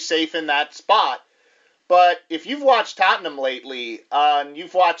probably safe in that spot. But if you've watched Tottenham lately, and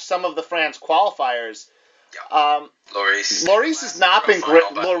you've watched some of the France qualifiers, Lloris has not been great.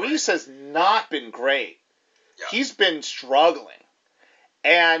 Lloris has not been great. Yeah. He's been struggling.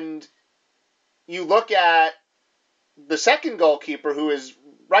 And you look at the second goalkeeper, who is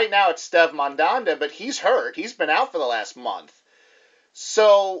right now it's Steve Mandanda, but he's hurt. He's been out for the last month.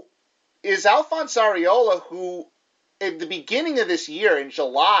 So is Alphonse Areola, who at the beginning of this year in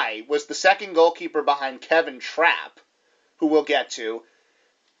July was the second goalkeeper behind Kevin Trapp, who we'll get to,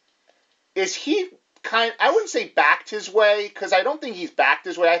 is he I wouldn't say backed his way, because I don't think he's backed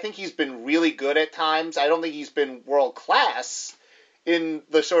his way. I think he's been really good at times. I don't think he's been world class in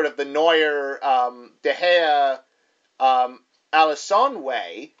the sort of the Neuer, De Gea, Alisson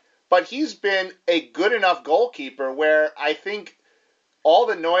way, but he's been a good enough goalkeeper where I think all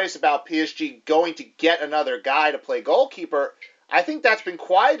the noise about PSG going to get another guy to play goalkeeper, I think that's been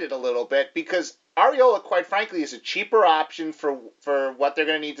quieted a little bit because Areola, quite frankly, is a cheaper option for what they're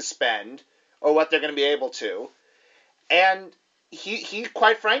going to need to spend or what they're going to be able to. And he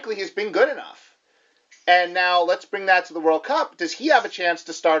quite frankly, has been good enough. And now let's bring that to the World Cup. Does he have a chance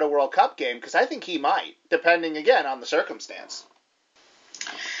to start a World Cup game? Because I think he might, depending, again, on the circumstance.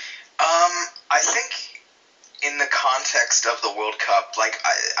 I think in the context of the World Cup, like,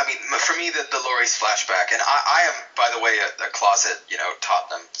 I mean, for me, the Lloris flashback, and I am, by the way, a closet,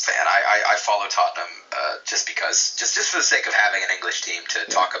 Tottenham fan. I follow Tottenham just because, just for the sake of having an English team to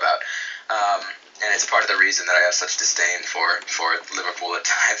talk about. And it's part of the reason that I have such disdain for Liverpool at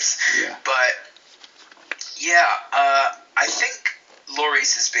times. Yeah. But, I think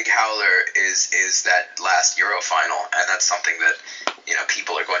Lloris's big howler is that last Euro final, and that's something that,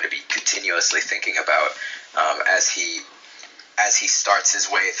 people are going to be continuously thinking about as he starts his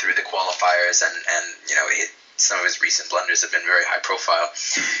way through the qualifiers, and some of his recent blunders have been very high profile.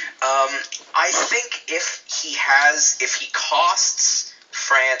 I think if he costs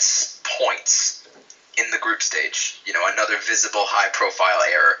France points in the group stage, another visible high profile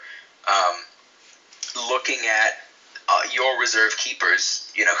error, looking at your reserve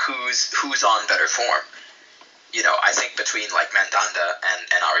keepers, who's on better form. I think between like Mandanda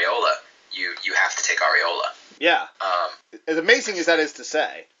and Areola, you have to take Areola. Yeah. As amazing as that is to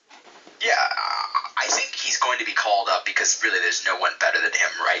say. Yeah, I think he's going to be called up because really there's no one better than him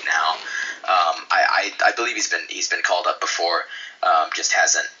right now. I believe he's been called up before, just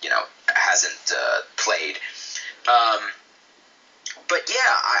hasn't played. But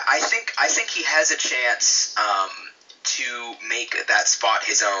yeah, I think he has a chance to make that spot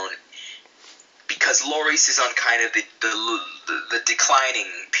his own, because Lloris is on kind of the declining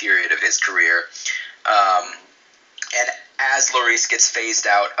period of his career, and as Lloris gets phased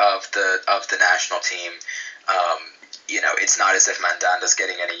out of the national team, it's not as if Mandanda's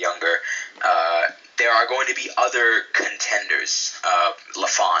getting any younger. There are going to be other contenders.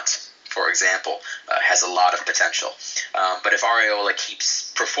 Lafont, for example, has a lot of potential. But if Areola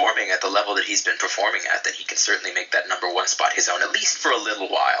keeps performing at the level that he's been performing at, then he can certainly make that number one spot his own, at least for a little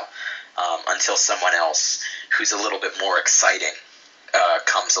while, until someone else who's a little bit more exciting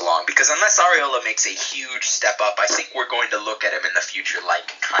comes along. Because unless Arriola makes a huge step up, I think we're going to look at him in the future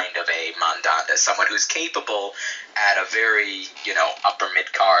like kind of a Mandanda, someone who's capable at a very, upper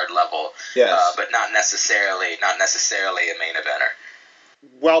mid-card level, Yes. but not necessarily a main eventer.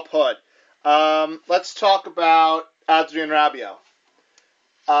 Well put. Let's talk about Adrien Rabiot.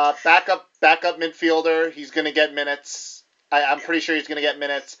 Backup midfielder. He's going to get minutes. I'm pretty sure he's going to get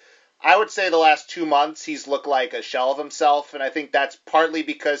minutes. I would say the last 2 months he's looked like a shell of himself, and I think that's partly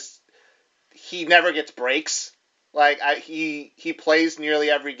because he never gets breaks. He plays nearly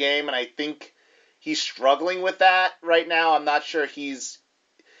every game, and I think he's struggling with that right now. I'm not sure he's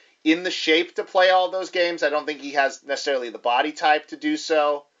in the shape to play all those games. I don't think he has necessarily the body type to do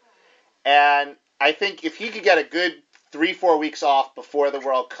so. And I think if he could get a good 3-4 weeks off before the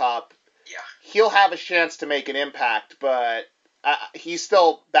World Cup, he'll have a chance to make an impact, but he's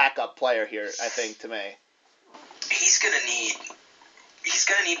still backup player here, I think, to me. He's gonna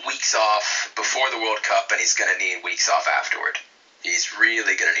need weeks off before the World Cup, and he's gonna need weeks off afterward. He's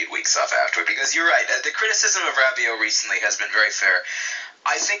really gonna need weeks off afterward, because you're right. The criticism of Rabiot recently has been very fair.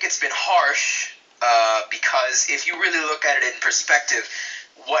 I think it's been harsh because if you really look at it in perspective,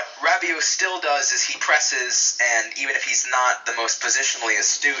 what Rabiot still does is he presses, and even if he's not the most positionally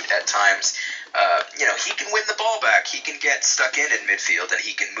astute at times, he can win the ball back. He can get stuck in midfield, and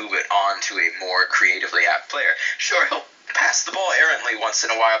he can move it on to a more creatively apt player. Sure, he'll pass the ball errantly once in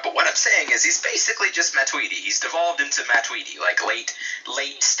a while, but what I'm saying is he's basically just Matuidi. He's devolved into Matuidi, like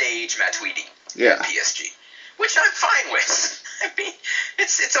late stage Matuidi at PSG, which I'm fine with. I mean,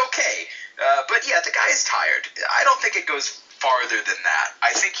 it's okay. But yeah, the guy is tired. I don't think it goes farther than that.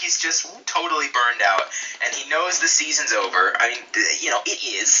 I think he's just totally burned out, and he knows the season's over. I mean, it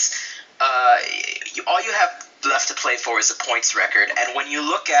is. All you have left to play for is a points record, and when you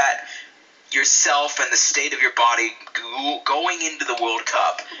look at yourself and the state of your body going into the World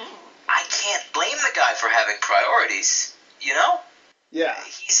Cup, I can't blame the guy for having priorities, Yeah.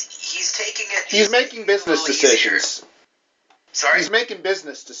 He's taking it... He's making business decisions. Easier. Sorry? He's making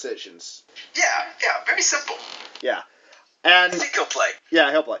business decisions. Yeah, very simple. Yeah. And I think he'll play.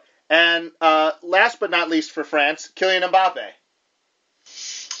 Yeah, he'll play. And last but not least for France, Kylian Mbappe.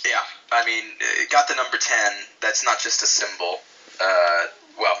 Yeah, I mean, got the number 10. That's not just a symbol.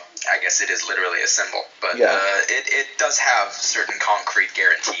 Well, I guess it is literally a symbol, but it does have certain concrete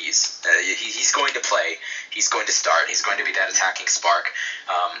guarantees. He's going to play. He's going to start. He's going to be that attacking spark.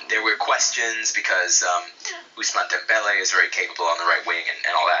 There were questions because Ousmane Dembele is very capable on the right wing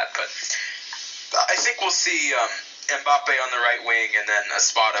and all that, but I think we'll see Mbappe on the right wing, and then a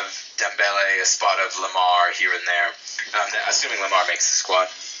spot of Dembele, a spot of Lamar here and there, assuming Lamar makes the squad.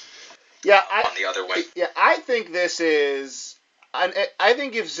 Yeah, on the other wing. Yeah, I think this is. I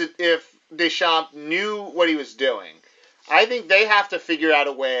think if Deschamps knew what he was doing, I think they have to figure out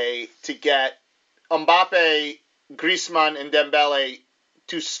a way to get Mbappe, Griezmann, and Dembele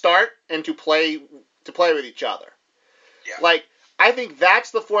to start and to play with each other. Yeah. I think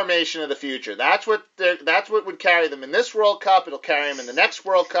that's the formation of the future. That's what would carry them in this World Cup. It'll carry them in the next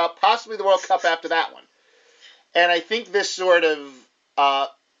World Cup, possibly the World Cup after that one. And I think this sort of,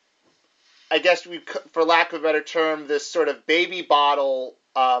 I guess for lack of a better term, this sort of baby bottle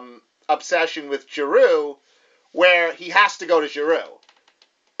obsession with Giroud, where he has to go to Giroud.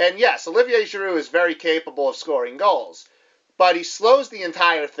 And yes, Olivier Giroud is very capable of scoring goals, but he slows the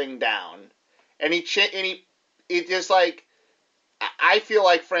entire thing down, and it just like. I feel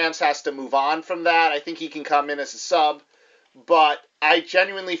like France has to move on from that. I think he can come in as a sub, but I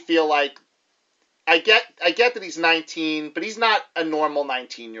genuinely feel like I get that he's 19, but he's not a normal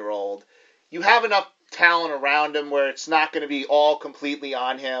 19-year-old. You have enough talent around him where it's not going to be all completely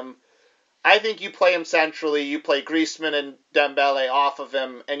on him. I think you play him centrally. You play Griezmann and Dembele off of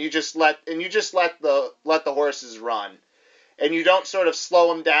him, and you just let the horses run, and you don't sort of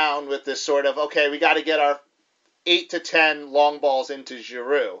slow him down with this sort of we got to get our 8 to 10 long balls into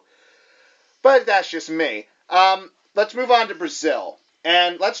Giroud. But that's just me. Let's move on to Brazil.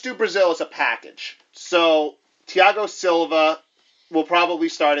 And let's do Brazil as a package. So, Thiago Silva will probably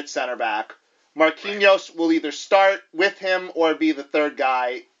start at center back. Marquinhos will either start with him or be the third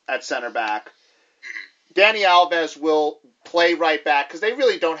guy at center back. Dani Alves will play right back because they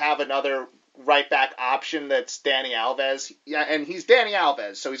really don't have another right back option that's Dani Alves. Yeah, and he's Dani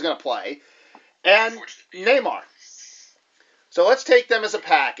Alves, so he's going to play. And Neymar. So let's take them as a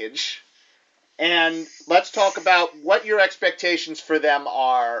package, and let's talk about what your expectations for them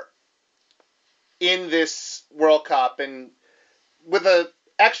are in this World Cup, and with an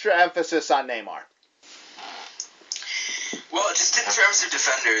extra emphasis on Neymar. Well, just in terms of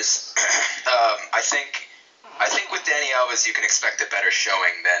defenders, I think I think with Dani Alves, you can expect a better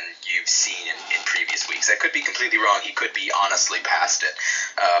showing than you've seen in previous weeks. I could be completely wrong. He could be honestly past it.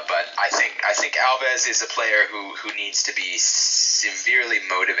 But I think Alves is a player who needs to be severely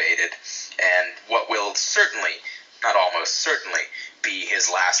motivated, and what will certainly, not almost certainly, be his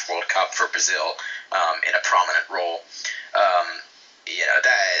last World Cup for Brazil in a prominent role.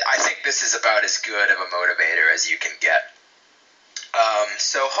 I think this is about as good of a motivator as you can get.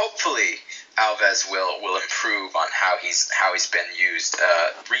 So hopefully Alves will improve on how he's been used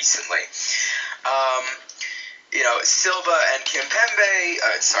recently. Silva and Kimpembe,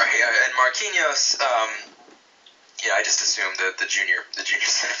 and Marquinhos. I just assumed that the junior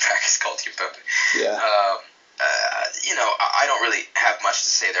center back is called Kimpembe. Yeah. I don't really have much to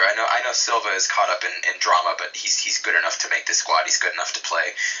say there. I know Silva is caught up in drama, but he's good enough to make the squad. He's good enough to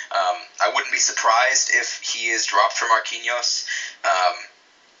play. I wouldn't be surprised if he is dropped for Marquinhos.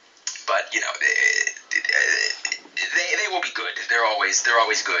 But they will be good. They're always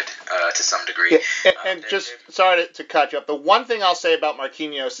good to some degree. Yeah, and just sorry to cut you up. The one thing I'll say about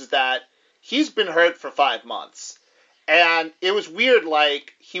Marquinhos is that he's been hurt for 5 months. And it was weird,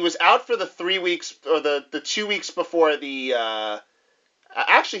 like, he was out for the 3 weeks, or the 2 weeks before the,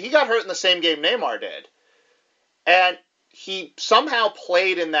 actually, he got hurt in the same game Neymar did. And he somehow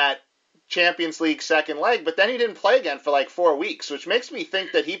played in that Champions League second leg, but then he didn't play again for like 4 weeks, which makes me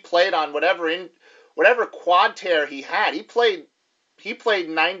think that he played on whatever quad tear he had. He played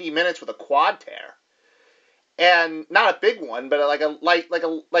 90 minutes with a quad tear. And not a big one, but like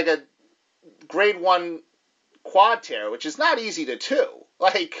a grade 1 quad tear, which is not easy to do.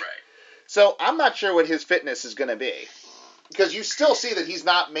 Right. So I'm not sure what his fitness is going to be, because you still see that he's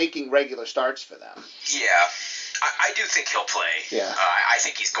not making regular starts for them. Yeah, I do think he'll play. Yeah. I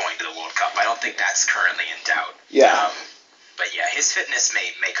think he's going to the World Cup. I don't think that's currently in doubt. Yeah. But yeah, his fitness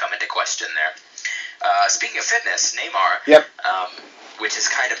may come into question there. Speaking of fitness, Neymar. Yep. Which is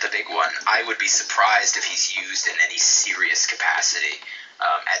kind of the big one. I would be surprised if he's used in any serious capacity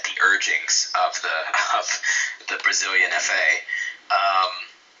at the urgings of the Brazilian FA.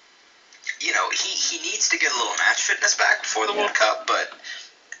 He needs to get a little match fitness back before the World Cup, but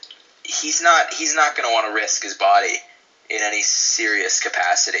he's not going to want to risk his body in any serious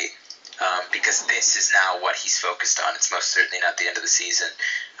capacity because this is now what he's focused on. It's most certainly not the end of the season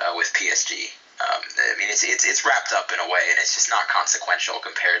with PSG. It's wrapped up in a way, and it's just not consequential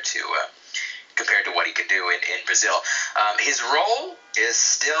compared to what he can do in Brazil. His role is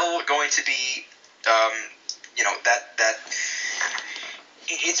still going to be, that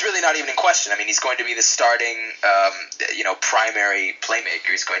it's really not even in question. I mean, he's going to be the starting, primary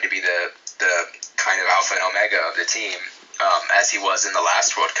playmaker. He's going to be the kind of alpha and omega of the team, as he was in the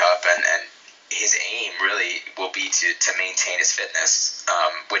last World Cup, and his aim really will be to maintain his fitness,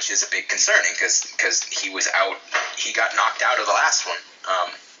 which is a bit concerning because he was out. He got knocked out of the last one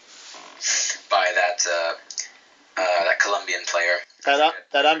by that Colombian player.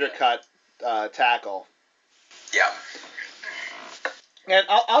 That undercut tackle. Yeah. And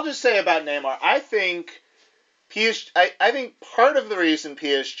I'll just say about Neymar, I think part of the reason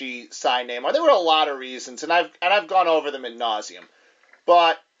PSG signed Neymar, there were a lot of reasons, and I've gone over them ad nauseum,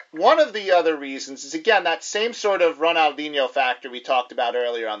 but one of the other reasons is, again, that same sort of Ronaldinho factor we talked about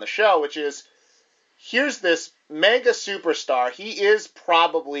earlier on the show, which is, here's this mega superstar. He is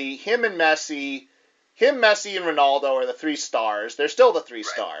probably, him, Messi, and Ronaldo are the 3 stars. They're still the 3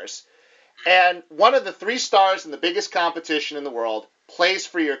 stars. And one of the 3 stars in the biggest competition in the world plays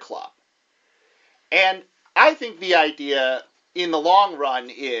for your club. And I think the idea in the long run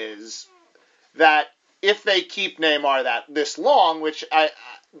is that if they keep Neymar this long, which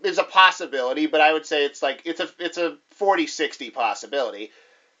is a possibility, but I would say it's a 40-60 possibility.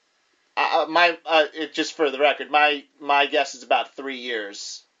 Just for the record, my guess is about 3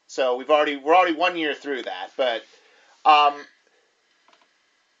 years. So we're already 1 year through that. But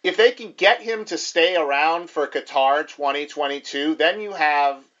if they can get him to stay around for Qatar 2022, then you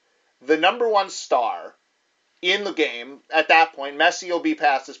have the number 1 star in the game. At that point, Messi will be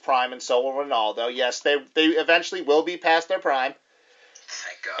past his prime, and so will Ronaldo. Yes, they eventually will be past their prime.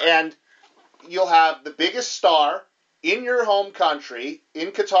 Thank God. And you'll have the biggest star in your home country,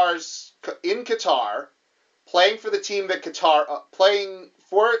 in Qatar, playing for the team that playing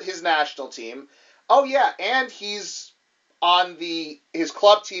for his national team. Oh yeah, and he's on his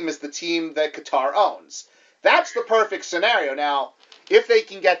club team is the team that Qatar owns. That's the perfect scenario. Now, if they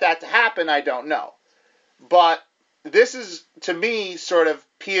can get that to happen, I don't know. But this is, to me, sort of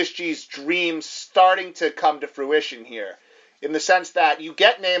PSG's dream starting to come to fruition here, in the sense that you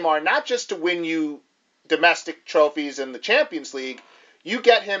get Neymar not just to win you domestic trophies in the Champions League, you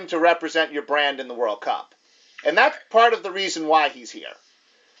get him to represent your brand in the World Cup. And that's part of the reason why he's here.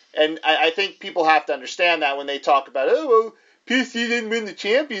 And I think people have to understand that when they talk about, oh, well, PSG didn't win the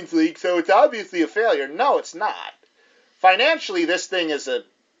Champions League, so it's obviously a failure. No, it's not. Financially, this thing's a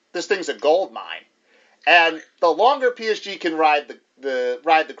gold mine. And the longer PSG can ride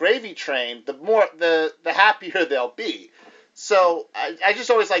the gravy train, the happier they'll be. So I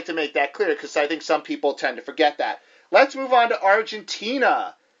just always like to make that clear because I think some people tend to forget that. Let's move on to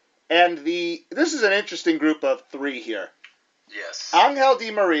Argentina. And this is an interesting group of three here. Yes. Angel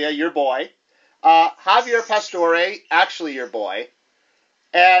Di Maria, your boy. Javier Pastore, actually your boy.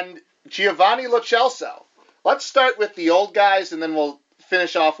 And Giovanni Lo Celso. Let's start with the old guys, and then we'll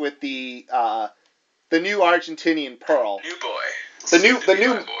finish off with the new Argentinian pearl. New boy.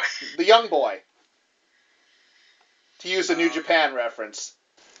 The young boy. To use a New Japan reference.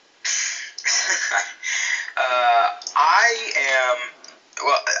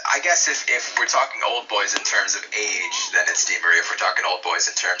 I guess if we're talking old boys in terms of age, then it's Di Maria. If we're talking old boys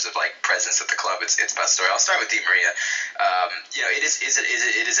in terms of like presence at the club, it's Pastore. I'll start with Di Maria.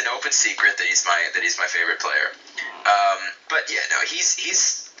 It is an open secret that he's my favorite player. But yeah, no,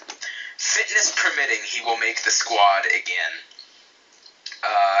 he's fitness permitting, he will make the squad again.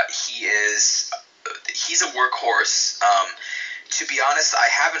 He's a workhorse. To be honest, I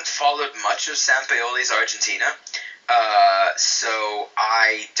haven't followed much of Sampaoli's Argentina. So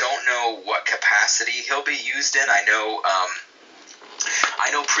I don't know what capacity he'll be used in. I know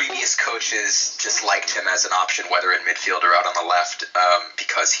previous coaches just liked him as an option, whether in midfield or out on the left,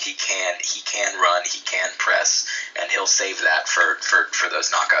 because he can run, he can press, and he'll save that for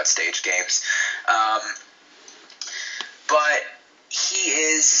those knockout stage games. But he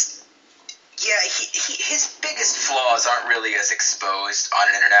is, his biggest flaws aren't really as exposed on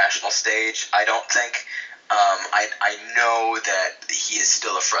an international stage, I don't think. I know that he is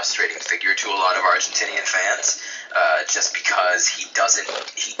still a frustrating figure to a lot of Argentinian fans, just because he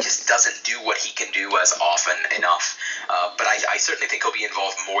just doesn't do what he can do as often enough. But I certainly think he'll be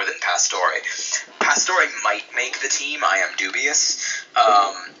involved more than Pastore. Pastore might make the team. I am dubious.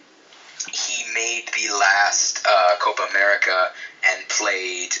 He made the last Copa America and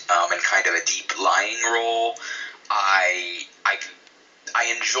played in kind of a deep lying role. I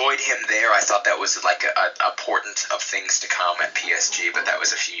enjoyed him there. I thought that was like a portent of things to come at PSG, but that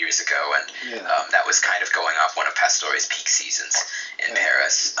was a few years ago, and that was kind of going off one of Pastore's peak seasons in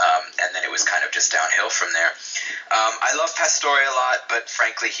Paris, and then it was kind of just downhill from there. I love Pastore a lot, but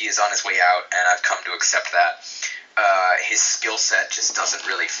frankly, he is on his way out, and I've come to accept that. His skill set just doesn't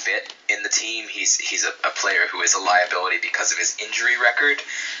really fit in the team. He's a player who is a liability because of his injury record.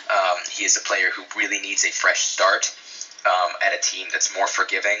 He is a player who really needs a fresh start. At a team that's more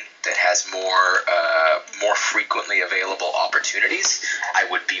forgiving, that has more frequently available opportunities. I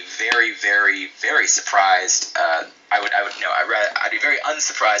would be very, very, very surprised. I'd be very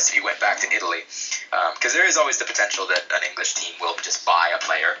unsurprised if he went back to Italy, because there is always the potential that an English team will just buy a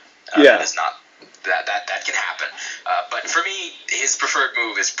player. That is not that can happen. But for me, his preferred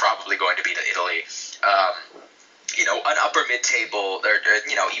move is probably going to be to Italy. An upper mid-table, or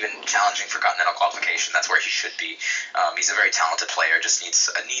even challenging for continental qualification. That's where he should be. He's a very talented player. Just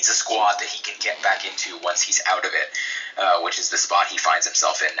needs a squad that he can get back into once he's out of it, which is the spot he finds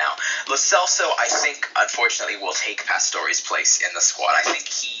himself in now. Lo Celso, I think, unfortunately, will take Pastore's place in the squad. I think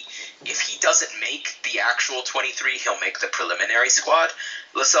if he doesn't make the actual 23, he'll make the preliminary squad.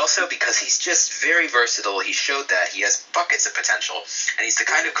 Lo Celso, because he's just very versatile. He showed that he has buckets of potential, and he's the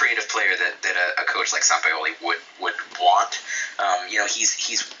kind of creative player that a coach like Sampaoli would want.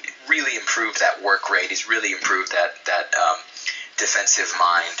 He's really improved that work rate. He's really improved that defensive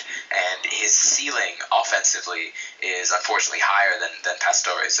mind, and his ceiling offensively is unfortunately higher than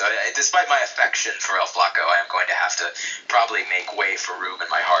Pastore. So despite my affection for El Flaco, I am going to have to probably make way for room in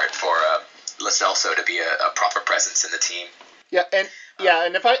my heart for Lo Celso to be a proper presence in the team. And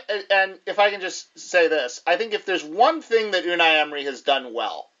if I can just say this, I think if there's one thing that Unai Emery has done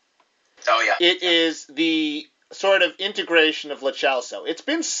well, it is the sort of integration of Lo Celso. It's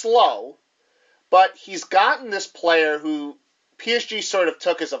been slow, but he's gotten this player who PSG sort of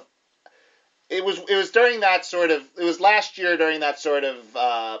took as it was during that sort of, it was last year during that sort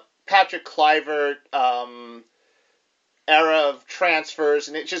of Patrick Kluivert era of transfers,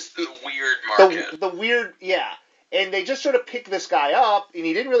 and it just the weird market. The weird, and they just sort of picked this guy up, and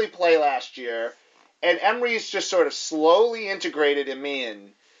he didn't really play last year, and Emery's just sort of slowly integrated him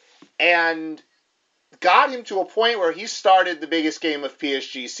in, and got him to a point where he started the biggest game of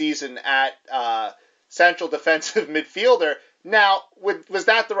PSG season at central defensive midfielder. Now, was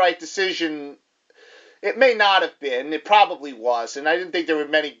that the right decision? It may not have been. It probably was, and I didn't think there were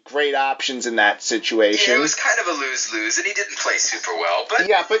many great options in that situation. Yeah, it was kind of a lose-lose, and he didn't play super well. But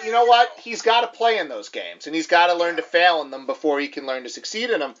yeah, but you know what? He's got to play in those games, and he's got to learn to fail in them before he can learn to succeed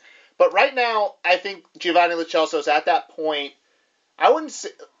in them. But right now, I think Giovanni Lo Celso's at that point. I wouldn't say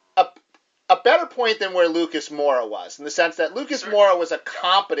a better point than where Lucas Moura was, in the sense that Lucas Moura was a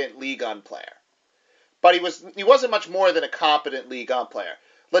competent Ligue 1 player, but he wasn't much more than a competent Ligue 1 player.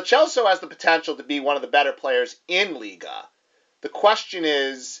 Lo Celso has the potential to be one of the better players in Liga. The question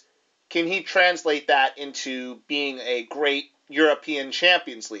is, can he translate that into being a great European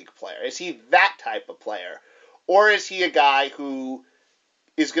Champions League player? Is he that type of player? Or is he a guy who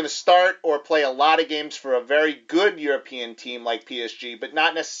is going to start or play a lot of games for a very good European team like PSG, but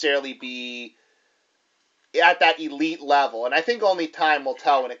not necessarily be at that elite level? And I think only time will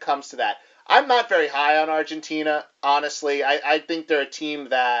tell when it comes to that. I'm not very high on Argentina, honestly. I think they're a team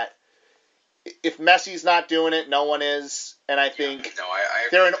that, if Messi's not doing it, no one is. And I think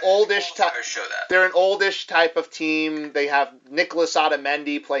they're an oldish type. They're an oldish type of team. They have Nicolas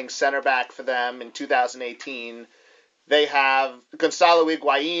Otamendi playing center back for them in 2018. They have Gonzalo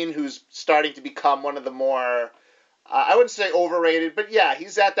Higuain, who's starting to become one of the more, I wouldn't say overrated, but yeah,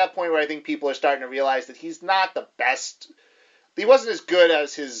 he's at that point where I think people are starting to realize that he's not the best. He wasn't as good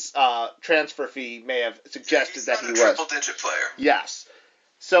as his transfer fee may have suggested that he was. He's not a triple-digit player. Yes.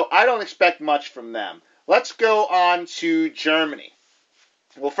 So I don't expect much from them. Let's go on to Germany.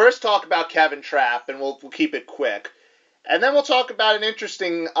 We'll first talk about Kevin Trapp, and we'll keep it quick. And then we'll talk about an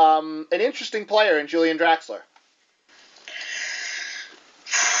interesting player in Julian Draxler.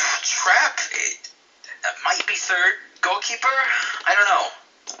 Trapp might be third goalkeeper. I don't know.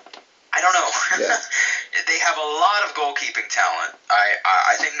 Yeah. They have a lot of goalkeeping talent.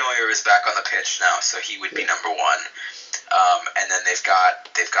 I think Neuer is back on the pitch now, so he would be number one. And then they've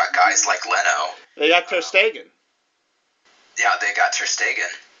got guys like Leno. They got Ter Stegen. Yeah, they got Ter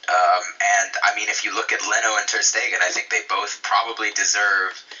Stegen. And I mean, if you look at Leno and Ter Stegen, I think they both probably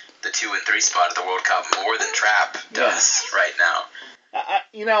deserve the 2 and 3 spot at the World Cup more than Trapp does right now.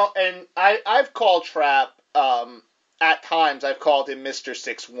 And I've called Trapp, at times I've called him Mr.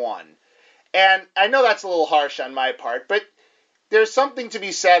 6'1". And I know that's a little harsh on my part, but there's something to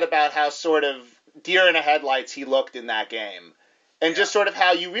be said about how sort of deer in the headlights he looked in that game. And just sort of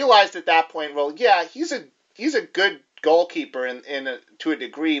how you realized at that point, well, yeah, he's a good goalkeeper to a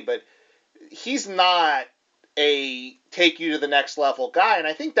degree, but he's not a take you to the next level guy. And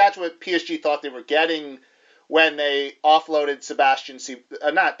I think that's what PSG thought they were getting when they offloaded Sebastian.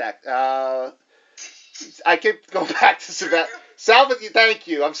 I keep going back to Sebastian. Thank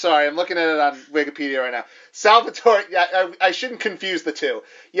you. I'm sorry. I'm looking at it on Wikipedia right now. Salvatore. Yeah, I shouldn't confuse the two.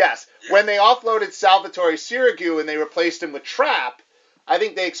 Yes, when they offloaded Salvatore Sirigu and they replaced him with Trapp, I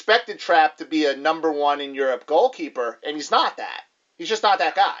think they expected Trapp to be a number one in Europe goalkeeper, and he's not that. He's just not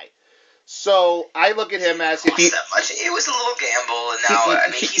that guy. So I look at him as if he. That much. It was a little gamble, and now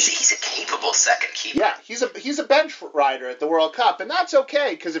he's a capable second keeper. Yeah, he's a bench rider at the World Cup, and that's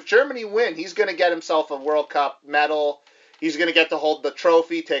okay because if Germany win, he's going to get himself a World Cup medal. He's going to get to hold the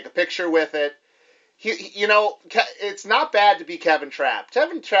trophy, take a picture with it. It's not bad to be Kevin Trapp.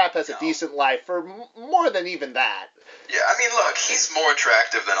 Kevin Trapp has a decent life for more than even that. Yeah, I mean, look, he's more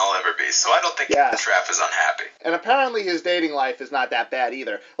attractive than I'll ever be, so I don't think Kevin Trapp is unhappy. And apparently his dating life is not that bad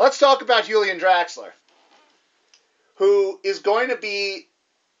either. Let's talk about Julian Draxler, who is going to be...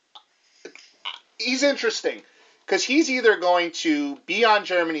 He's interesting, because he's either going to be on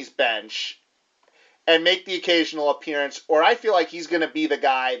Germany's bench and make the occasional appearance, or I feel like he's going to be the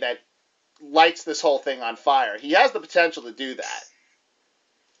guy that lights this whole thing on fire. He has the potential to do that.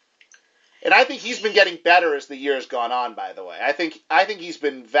 And I think he's been getting better as the year has gone on, by the way. I think he's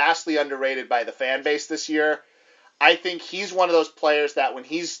been vastly underrated by the fan base this year. I think he's one of those players that when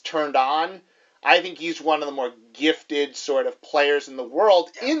he's turned on, I think he's one of the more gifted sort of players in the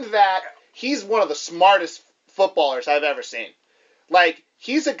world, in that he's one of the smartest footballers I've ever seen. Like,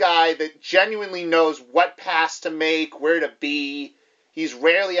 he's a guy that genuinely knows what pass to make, where to be. He's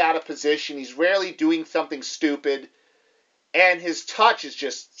rarely out of position. He's rarely doing something stupid. And his touch is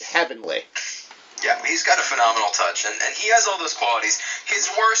just heavenly. Yeah, he's got a phenomenal touch, and he has all those qualities. His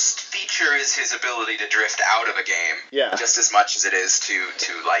worst feature is his ability to drift out of a game, just as much as it is to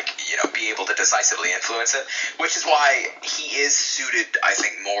be able to decisively influence it, which is why he is suited, I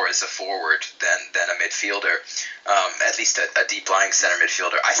think, more as a forward than a midfielder, at least a deep-lying center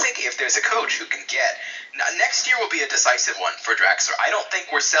midfielder. I think if there's a coach who can get... Next year will be a decisive one for Draxler. I don't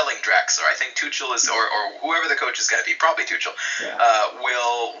think we're selling Draxler. I think Tuchel is, or whoever the coach is going to be, probably Tuchel,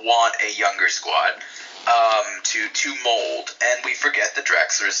 will want a younger squad to mold. And we forget that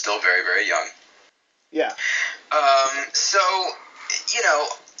Draxler is still very, very young. Yeah. So, you know,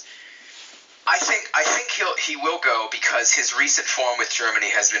 I think he will go because his recent form with Germany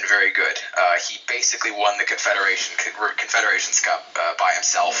has been very good. He basically won the Confederations Cup by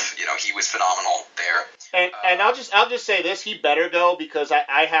himself. You know, he was phenomenal there. And I'll just say this: he better go because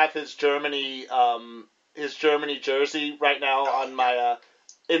I have his Germany jersey right now on my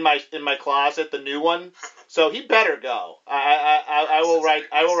in my closet, the new one. So he better go. I will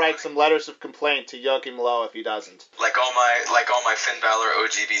write some letters of complaint to Joachim Low if he doesn't. Like all my Finn Balor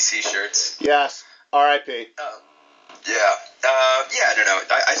OGBC shirts. Yes. R.I.P. I don't know.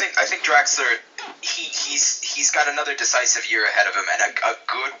 I think Draxler he's got another decisive year ahead of him, and a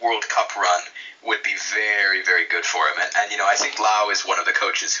good World Cup run would be very, very good for him. And you know, I think Lau is one of the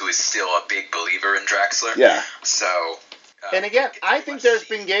coaches who is still a big believer in Draxler. Yeah. So. And again, I think there's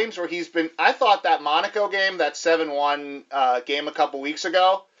been games where he's been. I thought that Monaco game, that 7-1 game a couple weeks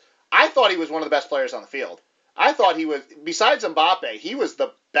ago, I thought he was one of the best players on the field. I thought he was, besides Mbappe, he was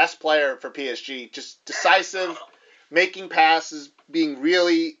the best player for PSG. Just decisive, making passes, being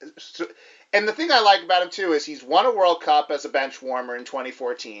really. And the thing I like about him too is he's won a World Cup as a bench warmer in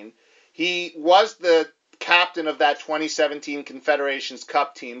 2014. He was the captain of that 2017 Confederations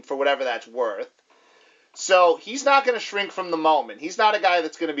Cup team for whatever that's worth. So he's not going to shrink from the moment. He's not a guy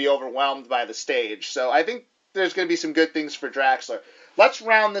that's going to be overwhelmed by the stage. So I think there's going to be some good things for Draxler. Let's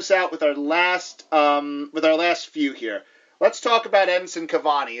round this out with our last few here. Let's talk about Edinson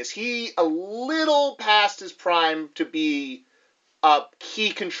Cavani. Is he a little past his prime to be a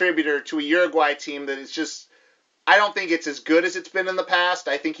key contributor to a Uruguay team that is just, I don't think it's as good as it's been in the past.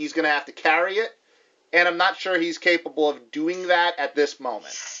 I think he's going to have to carry it, and I'm not sure he's capable of doing that at this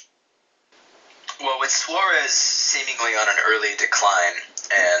moment. Well, with Suarez seemingly on an early decline,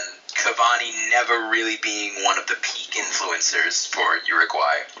 and Cavani never really being one of the peak influencers for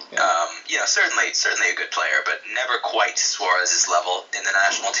Uruguay, certainly a good player, but never quite Suarez's level in the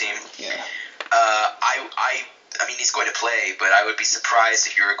national team. Yeah. I mean, he's going to play, but I would be surprised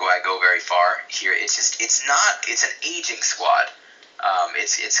if Uruguay go very far here. It's an aging squad.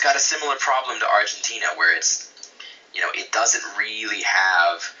 It's got a similar problem to Argentina, where it doesn't really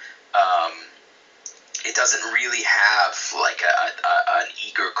have. It doesn't really have like an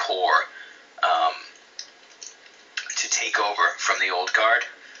eager core to take over from the old guard.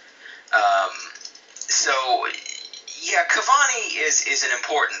 So Cavani is an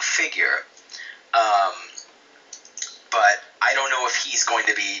important figure, but I don't know if he's going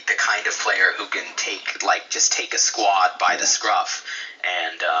to be the kind of player who can take a squad by the scruff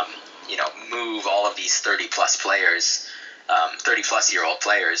and move all of these 30-plus players, 30-plus-year-old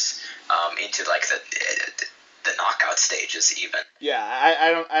players. Into like the knockout stages even. Yeah,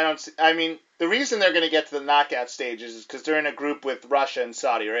 I don't. I mean, the reason they're going to get to the knockout stages is because they're in a group with Russia and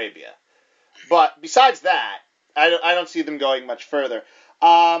Saudi Arabia. But besides that, I don't see them going much further.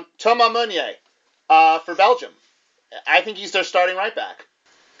 Thomas Meunier for Belgium. I think he's their starting right back.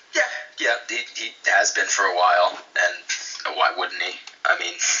 Yeah, he has been for a while, and why wouldn't he? I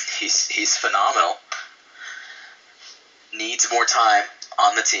mean, he's phenomenal. Needs more time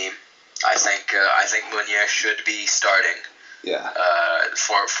on the team. I think Meunier should be starting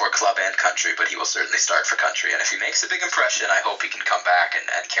for club and country, but he will certainly start for country. And if he makes a big impression, I hope he can come back and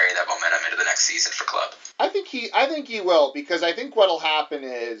carry that momentum into the next season for club. I think he will, because I think what'll happen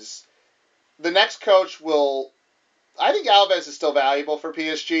is the next coach will. I think Alves is still valuable for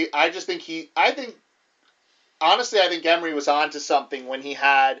PSG. I think Emery was onto something when he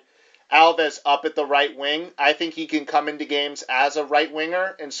had Alves up at the right wing. I think he can come into games as a right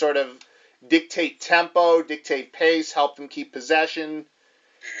winger and sort of dictate tempo, dictate pace, help them keep possession.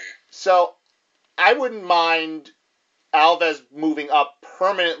 So I wouldn't mind Alves moving up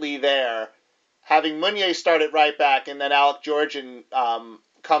permanently there, having Meunier start at right back, and then Alec Georgian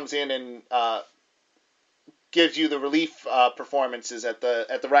comes in and gives you the relief performances at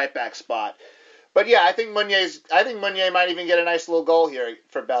the right back spot. But yeah, I think Meunier might even get a nice little goal here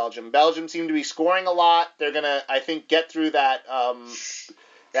for Belgium. Belgium seem to be scoring a lot. They're gonna, I think, get through that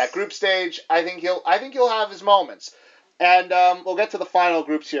group stage. I think he'll have his moments. And we'll get to the final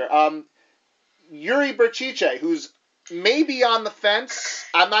groups here. Yuri Berchiche, who's maybe on the fence.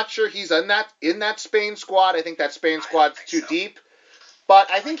 I'm not sure he's in that Spain squad. I think that Spain squad's too deep. But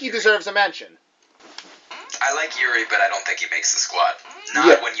I think he deserves a mention. I like Yuri, but I don't think he makes the squad.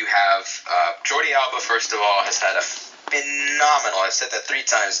 Not when you have Jordi Alba, first of all, has had a phenomenal, I've said that 3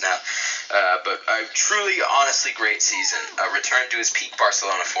 times now, but a truly, honestly great season. A return to his peak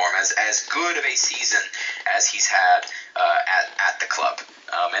Barcelona form, as good of a season as he's had at the club.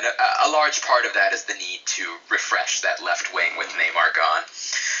 And a large part of that is the need to refresh that left wing with Neymar gone.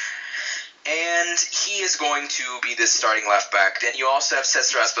 And And he is going to be this starting left back. Then you also have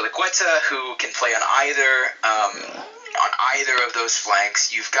Cesar Azpilicueta, who can play on either of those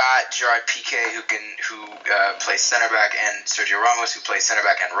flanks. You've got Gerard Piqué, who plays center back, and Sergio Ramos, who plays center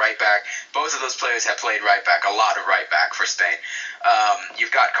back and right back. Both of those players have played right back, a lot of right back for Spain.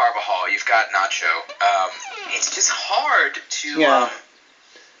 You've got Carvajal, you've got Nacho. It's just hard to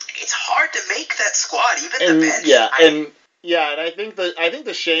it's hard to make that squad, even the bench. And I think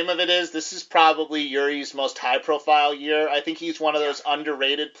the shame of it is this is probably Yuri's most high profile year. I think he's one of those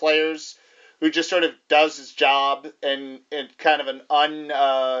underrated players who just sort of does his job in kind of an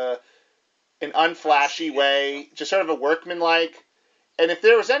unflashy way, just sort of a workmanlike. And if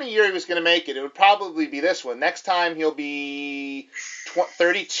there was any year he was going to make it, it would probably be this one. Next time he'll be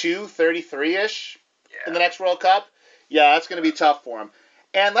 32, 33-ish in the next World Cup. Yeah, that's going to be tough for him.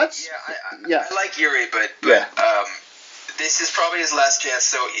 And I like Yuri, but this is probably his last chance,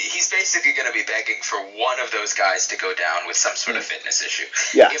 so he's basically going to be begging for one of those guys to go down with some sort of fitness issue.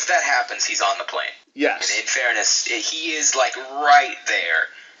 Yeah. If that happens, he's on the plane. Yes. And in fairness, he is like right there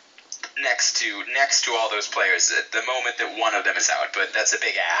next to all those players at the moment that one of them is out, but that's a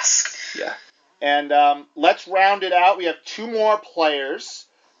big ask. Yeah. And let's round it out. We have two more players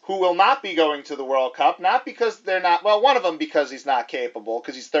who will not be going to the World Cup, not because they're not, well, one of them because he's not capable,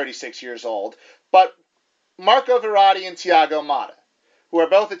 because he's 36 years old, but Marco Verratti and Thiago Motta, who are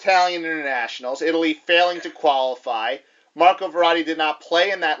both Italian internationals, Italy failing to qualify. Marco Verratti did not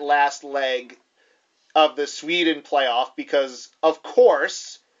play in that last leg of the Sweden playoff because, of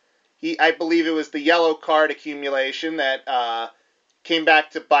course, I believe it was the yellow card accumulation that came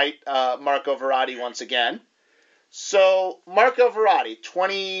back to bite Marco Verratti once again. So Marco Verratti,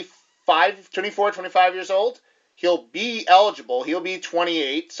 24, 25 years old, he'll be eligible. He'll be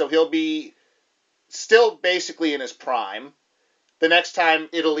 28, so he'll be still basically in his prime the next time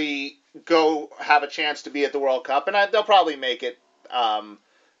Italy go have a chance to be at the World Cup, and they'll probably make it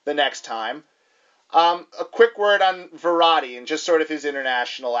the next time. A quick word on Verratti and just sort of his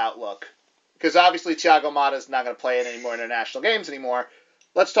international outlook, because obviously Thiago Motta is not going to play in any more international games anymore.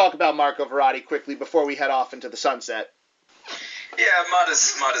 Let's talk about Marco Verratti quickly before we head off into the sunset. Yeah,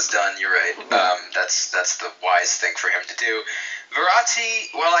 Motta's done. You're right. That's the wise thing for him to do. Verratti,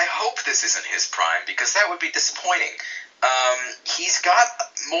 well, I hope this isn't his prime because that would be disappointing. He's got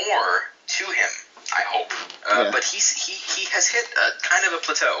more to him, I hope, but he has hit a kind of a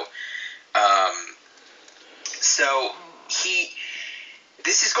plateau. So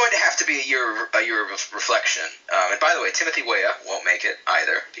this is going to have to be a year of reflection. And by the way, Timothy Weah won't make it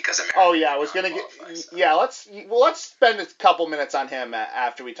either because America. Oh yeah, I was gonna get. Yeah, let's spend a couple minutes on him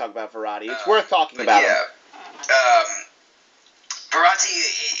after we talk about Verratti. It's worth talking about him. Verratti,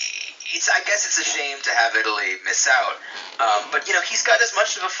 I guess it's a shame to have Italy miss out. But he's got as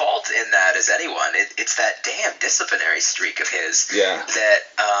much of a fault in that as anyone. It's that damn disciplinary streak of his that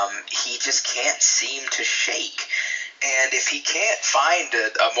he just can't seem to shake. And if he can't find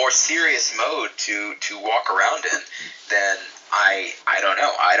a more serious mode to walk around in, then I don't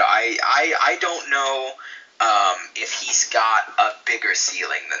know. I don't know if he's got a bigger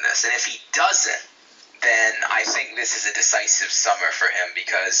ceiling than this. And if he doesn't, then I think this is a decisive summer for him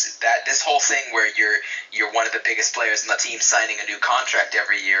because this whole thing where you're one of the biggest players in the team signing a new contract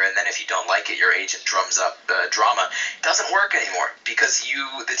every year, and then if you don't like it, your agent drums up drama, doesn't work anymore because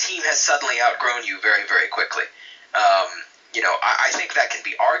the team has suddenly outgrown you very, very quickly. I think that can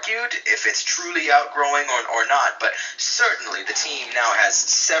be argued if it's truly outgrowing or not, but certainly the team now has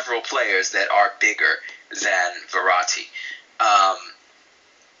several players that are bigger than Verratti.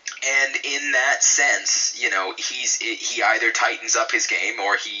 And in that sense, he either tightens up his game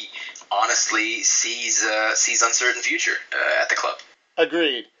or he honestly sees uncertain future at the club.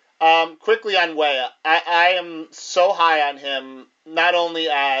 Agreed. Quickly on Weah, I am so high on him, not only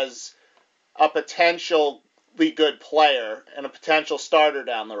as a potentially good player and a potential starter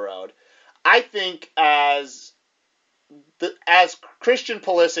down the road. I think as Christian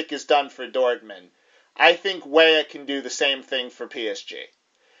Pulisic has done for Dortmund, I think Weah can do the same thing for PSG.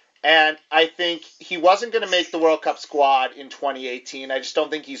 And I think he wasn't going to make the World Cup squad in 2018. I just don't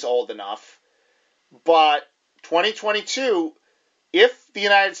think he's old enough. But 2022, if the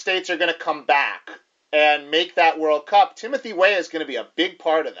United States are going to come back and make that World Cup, Timothy Weah is going to be a big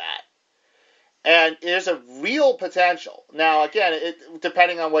part of that. And there's a real potential. Now, again,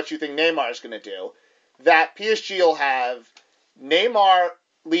 depending on what you think Neymar is going to do, that PSG will have Neymar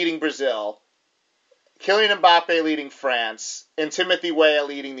leading Brazil, Kylian Mbappe leading France, and Timothy Weah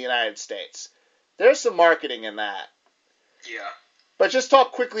leading the United States. There's some marketing in that. Yeah. But just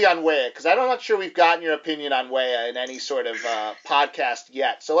talk quickly on Weah, because I'm not sure we've gotten your opinion on Weah in any sort of podcast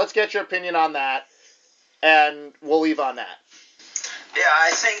yet. So let's get your opinion on that, and we'll leave on that. Yeah, I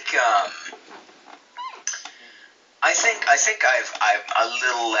think I'm a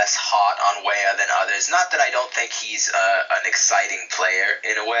little less hot on Weah than others. Not that I don't think he's an exciting player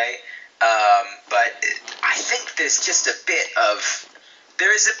in a way, but I think there's a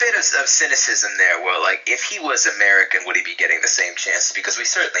bit of cynicism there. Well, like, if he was American, would he be getting the same chances? Because we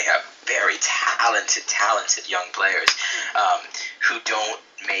certainly have very talented young players who don't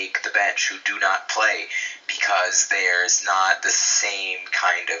make the bench, who do not play because there's not the same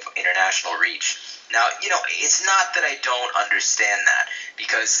kind of international reach. Now, it's not that I don't understand that,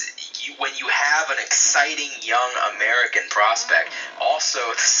 because when you have an exciting young American prospect, also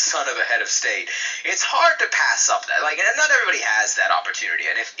the son of a head of state, it's hard to pass up that. Like, not everybody has that opportunity,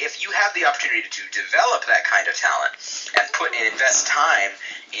 and if you have the opportunity to develop that kind of talent and invest time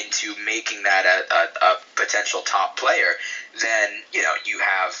into making that a potential top player, then you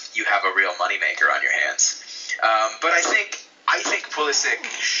have a real moneymaker on your hands. But I think Pulisic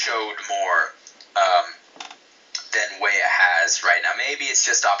showed more than Weah has right now. Maybe it's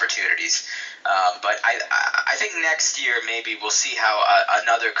just opportunities, but I think next year maybe we'll see how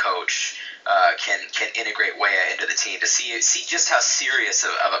another coach can integrate Weah into the team to see just how serious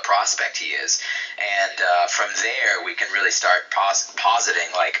of a prospect he is, and from there we can really start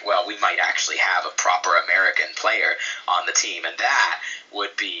positing, like, well, we might actually have a proper American player on the team, and that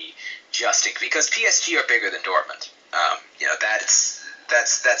would be just because PSG are bigger than Dortmund.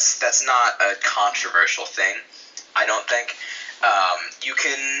 That's not a controversial thing, I don't think. You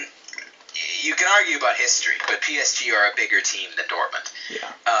can argue about history, but PSG are a bigger team than Dortmund.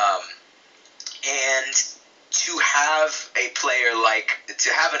 Yeah. And to have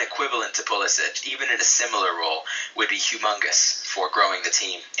an equivalent to Pulisic, even in a similar role, would be humongous for growing the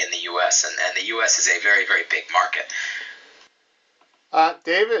team in the U.S. And the U.S. is a very, very big market.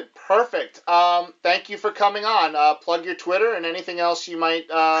 David, perfect. Thank you for coming on. Plug your Twitter and anything else you might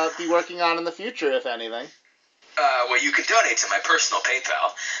be working on in the future, if anything. Well, you can donate to my personal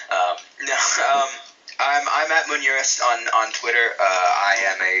PayPal. I'm at Munoz on Twitter.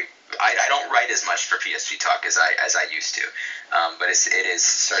 I don't write as much for PSG Talk as I used to, but it is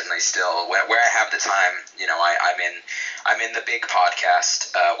certainly still where I have the time. I'm in the big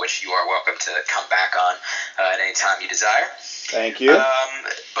podcast, which you are welcome to come back on at any time you desire. Thank you.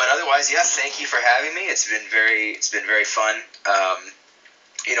 But otherwise, yes, thank you for having me. It's been very fun.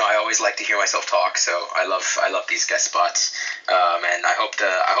 I always like to hear myself talk, so I love these guest spots, and I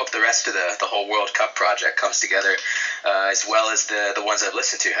hope the rest of the whole World Cup project comes together as well as the ones I've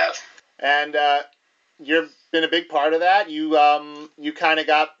listened to have. And you've been a big part of that. You kind of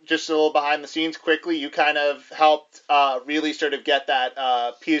got just a little behind the scenes quickly. You kind of helped really sort of get that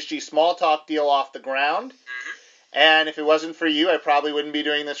PSG Small Talk deal off the ground. Mm-hmm. And if it wasn't for you, I probably wouldn't be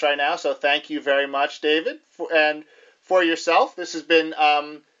doing this right now. So thank you very much, David. And for yourself, this has been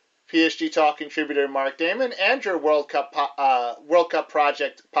PSG Talk contributor Mark Damon and your World Cup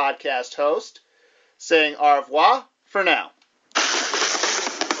Project podcast host saying au revoir for now.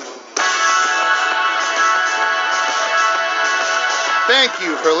 Thank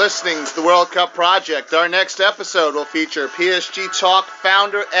you for listening to the World Cup Project. Our next episode will feature PSG Talk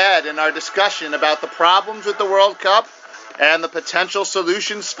founder Ed in our discussion about the problems with the World Cup and the potential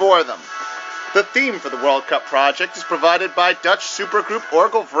solutions for them. The theme for the World Cup Project is provided by Dutch supergroup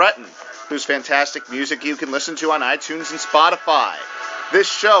Orgel Vretten, whose fantastic music you can listen to on iTunes and Spotify.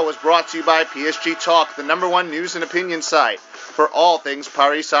 This show was brought to you by PSG Talk, the #1 news and opinion site for all things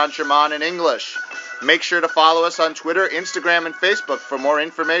Paris Saint-Germain in English. Make sure to follow us on Twitter, Instagram, and Facebook for more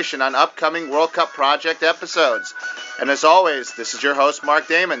information on upcoming World Cup Project episodes. And as always, this is your host, Mark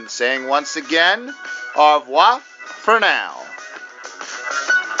Damon, saying once again, au revoir for now.